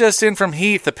this just in from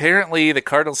Heath. Apparently, the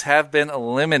Cardinals have been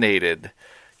eliminated.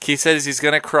 Heath says he's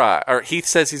going to cry.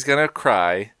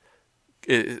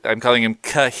 I'm calling him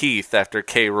Heath after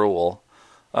K. Rool.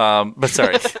 But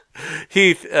sorry,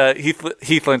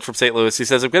 Heath Lynch from St. Louis. He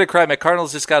says, I'm going to cry. My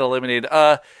Cardinals just got eliminated.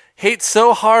 Hate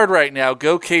so hard right now.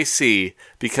 Go KC.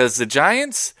 Because the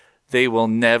Giants, they will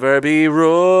never be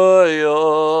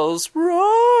Royals.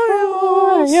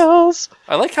 Royals.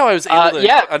 I like how I was able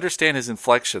to understand his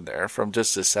inflection there from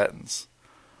just his sentence.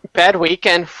 Bad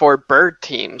weekend for bird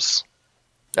teams.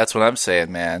 That's what I'm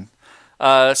saying, man.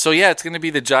 So yeah, it's going to be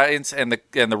the Giants and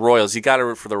the Royals. You got to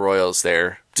root for the Royals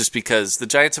there, just because the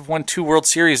Giants have won 2 World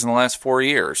Series in the last 4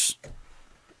 years.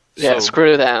 Yeah, so,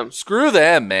 screw them. Screw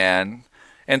them, man.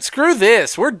 And screw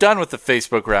this. We're done with the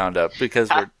Facebook roundup because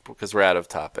we're out of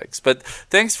topics. But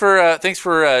thanks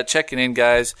for checking in,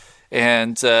 guys.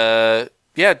 And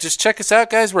just check us out,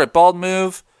 guys. We're at Bald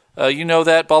Move. You know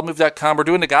that, baldmove.com. We're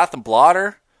doing the Gotham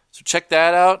Blotter, so check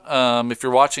that out. If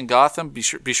you're watching Gotham, be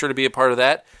sure to be a part of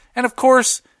that. And of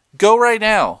course, go right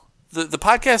now. The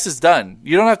podcast is done.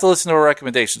 You don't have to listen to our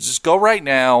recommendations. Just go right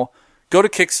now. Go to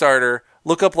Kickstarter.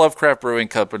 Look up Lovecraft Brewing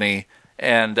Company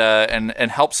and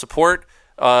help support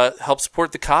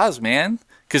the cause, man.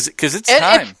 Because it's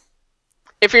time.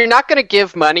 If you're not going to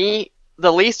give money,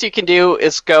 the least you can do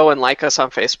is go and like us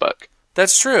on Facebook.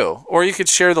 That's true. Or you could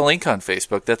share the link on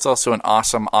Facebook. That's also an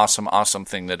awesome, awesome, awesome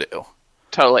thing to do.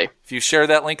 Totally. If you share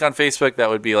that link on Facebook, that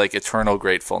would be like eternal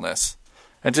gratefulness.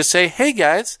 And just say, hey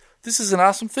guys, this is an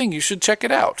awesome thing. You should check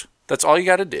it out. That's all you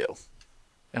got to do.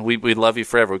 And we love you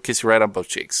forever. We'll kiss you right on both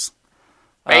cheeks.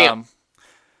 Bam.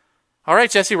 All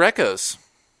right, Jesse Recos.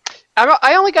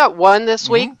 I only got one this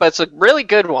week, but it's a really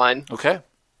good one. Okay.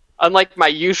 Unlike my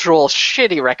usual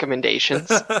shitty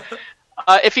recommendations.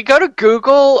 If you go to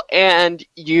Google and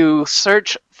you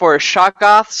search for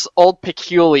Shoggoth's Old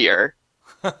Peculiar,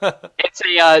 it's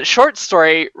a short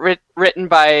story written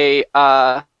by...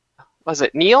 was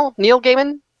it Neil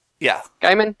Gaiman? Yeah.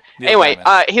 Gaiman? Neil anyway,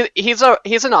 Gaiman.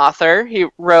 He's an author. He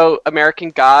wrote American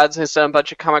Gods and has done a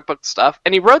bunch of comic book stuff.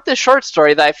 And he wrote this short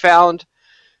story that I found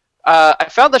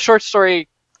the short story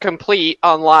complete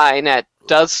online at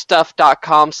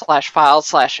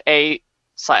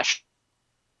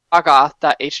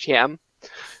doesstuff.com/file/a/shoggoth.htm.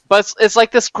 But it's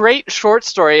like this great short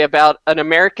story about an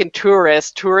American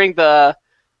tourist touring the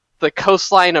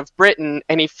coastline of Britain,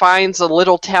 and he finds a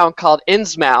little town called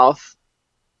Innsmouth,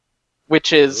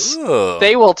 which is,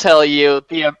 they will tell you,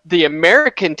 the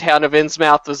American town of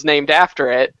Innsmouth was named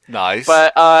after it. Nice.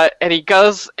 But, and he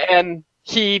goes and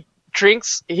he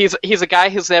drinks, he's a guy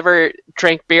who's never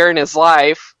drank beer in his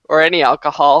life, or any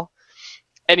alcohol,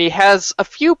 and he has a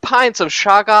few pints of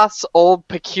Shoggoth's Old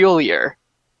Peculiar,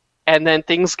 and then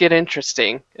things get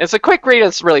interesting. It's a quick read.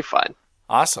 It's really fun.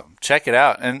 Awesome. Check it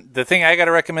out. And the thing I got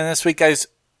to recommend this week, guys,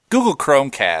 Google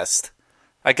Chromecast.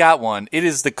 I got one. It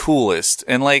is the coolest.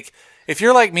 And like, if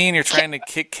you're like me and you're trying to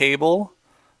kick cable,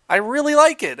 I really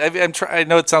like it. I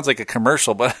know it sounds like a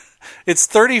commercial, but it's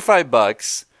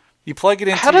 $35. You plug it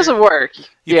into. How does it work?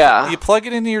 You plug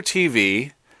it into your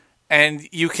TV, and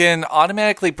you can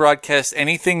automatically broadcast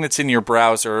anything that's in your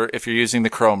browser if you're using the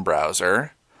Chrome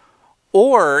browser,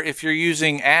 or if you're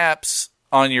using apps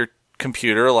on your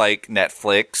computer like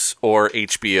Netflix or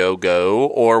HBO Go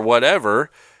or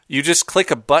whatever. You just click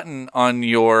a button on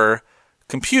your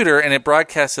computer and it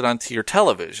broadcasts it onto your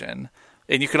television.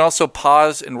 And you can also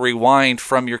pause and rewind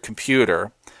from your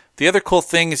computer. The other cool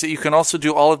thing is that you can also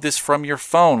do all of this from your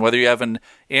phone. Whether you have an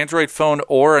Android phone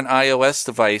or an iOS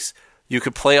device, you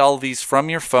could play all of these from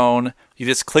your phone. You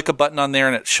just click a button on there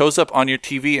and it shows up on your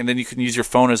TV, and then you can use your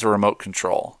phone as a remote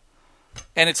control.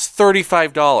 And it's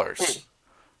 $35.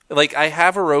 Like, I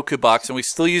have a Roku box, and we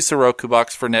still use the Roku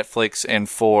box for Netflix and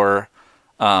for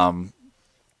Hulu,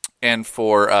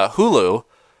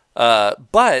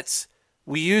 but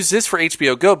we use this for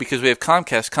HBO Go because we have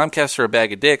Comcast. Comcast are a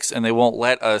bag of dicks, and they won't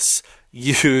let us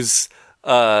use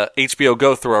HBO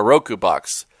Go through our Roku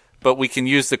box, but we can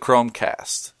use the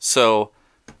Chromecast. So,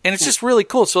 and it's just really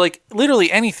cool. So, like, literally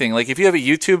anything. Like, if you have a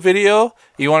YouTube video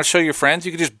you want to show your friends,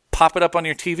 you can just pop it up on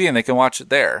your TV, and they can watch it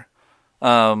there.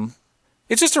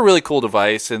 It's just a really cool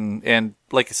device, and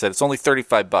like I said, it's only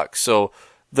 $35. So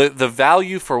the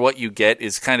value for what you get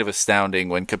is kind of astounding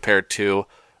when compared to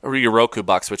your Roku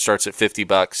box, which starts at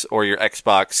 $50, or your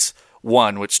Xbox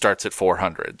One, which starts at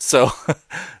 $400.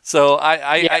 So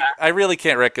I really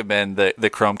can't recommend the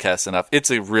Chromecast enough.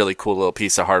 It's a really cool little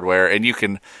piece of hardware, and you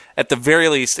can, at the very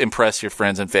least, impress your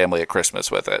friends and family at Christmas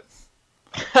with it.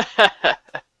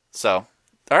 So,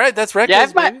 all right, that's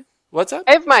Reckless, baby. What's up?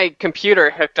 I have my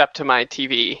computer hooked up to my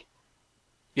TV.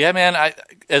 Yeah, man.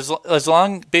 As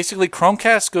long basically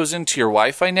Chromecast goes into your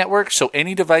Wi-Fi network, so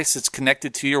any device that's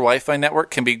connected to your Wi-Fi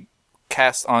network can be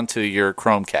cast onto your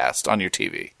Chromecast on your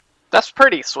TV. That's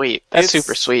pretty sweet. That's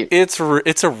super sweet. It's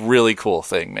a really cool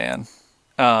thing, man.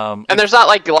 And there's not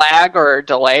like lag or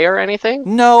delay or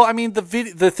anything? No, I mean the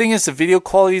thing is the video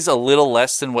quality is a little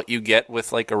less than what you get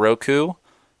with like a Roku,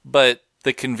 but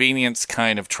the convenience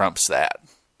kind of trumps that.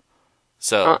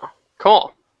 So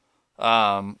cool.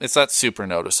 It's not super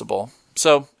noticeable.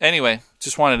 So anyway,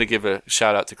 just wanted to give a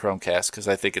shout out to Chromecast because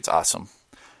I think it's awesome.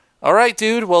 All right,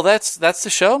 dude. Well, that's the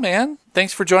show, man.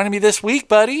 Thanks for joining me this week,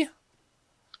 buddy.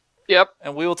 Yep.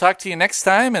 And we will talk to you next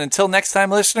time. And until next time,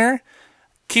 listener,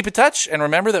 keep in touch. And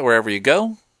remember that wherever you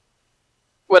go,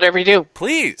 whatever you do,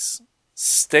 please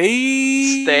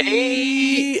stay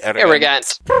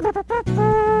arrogant.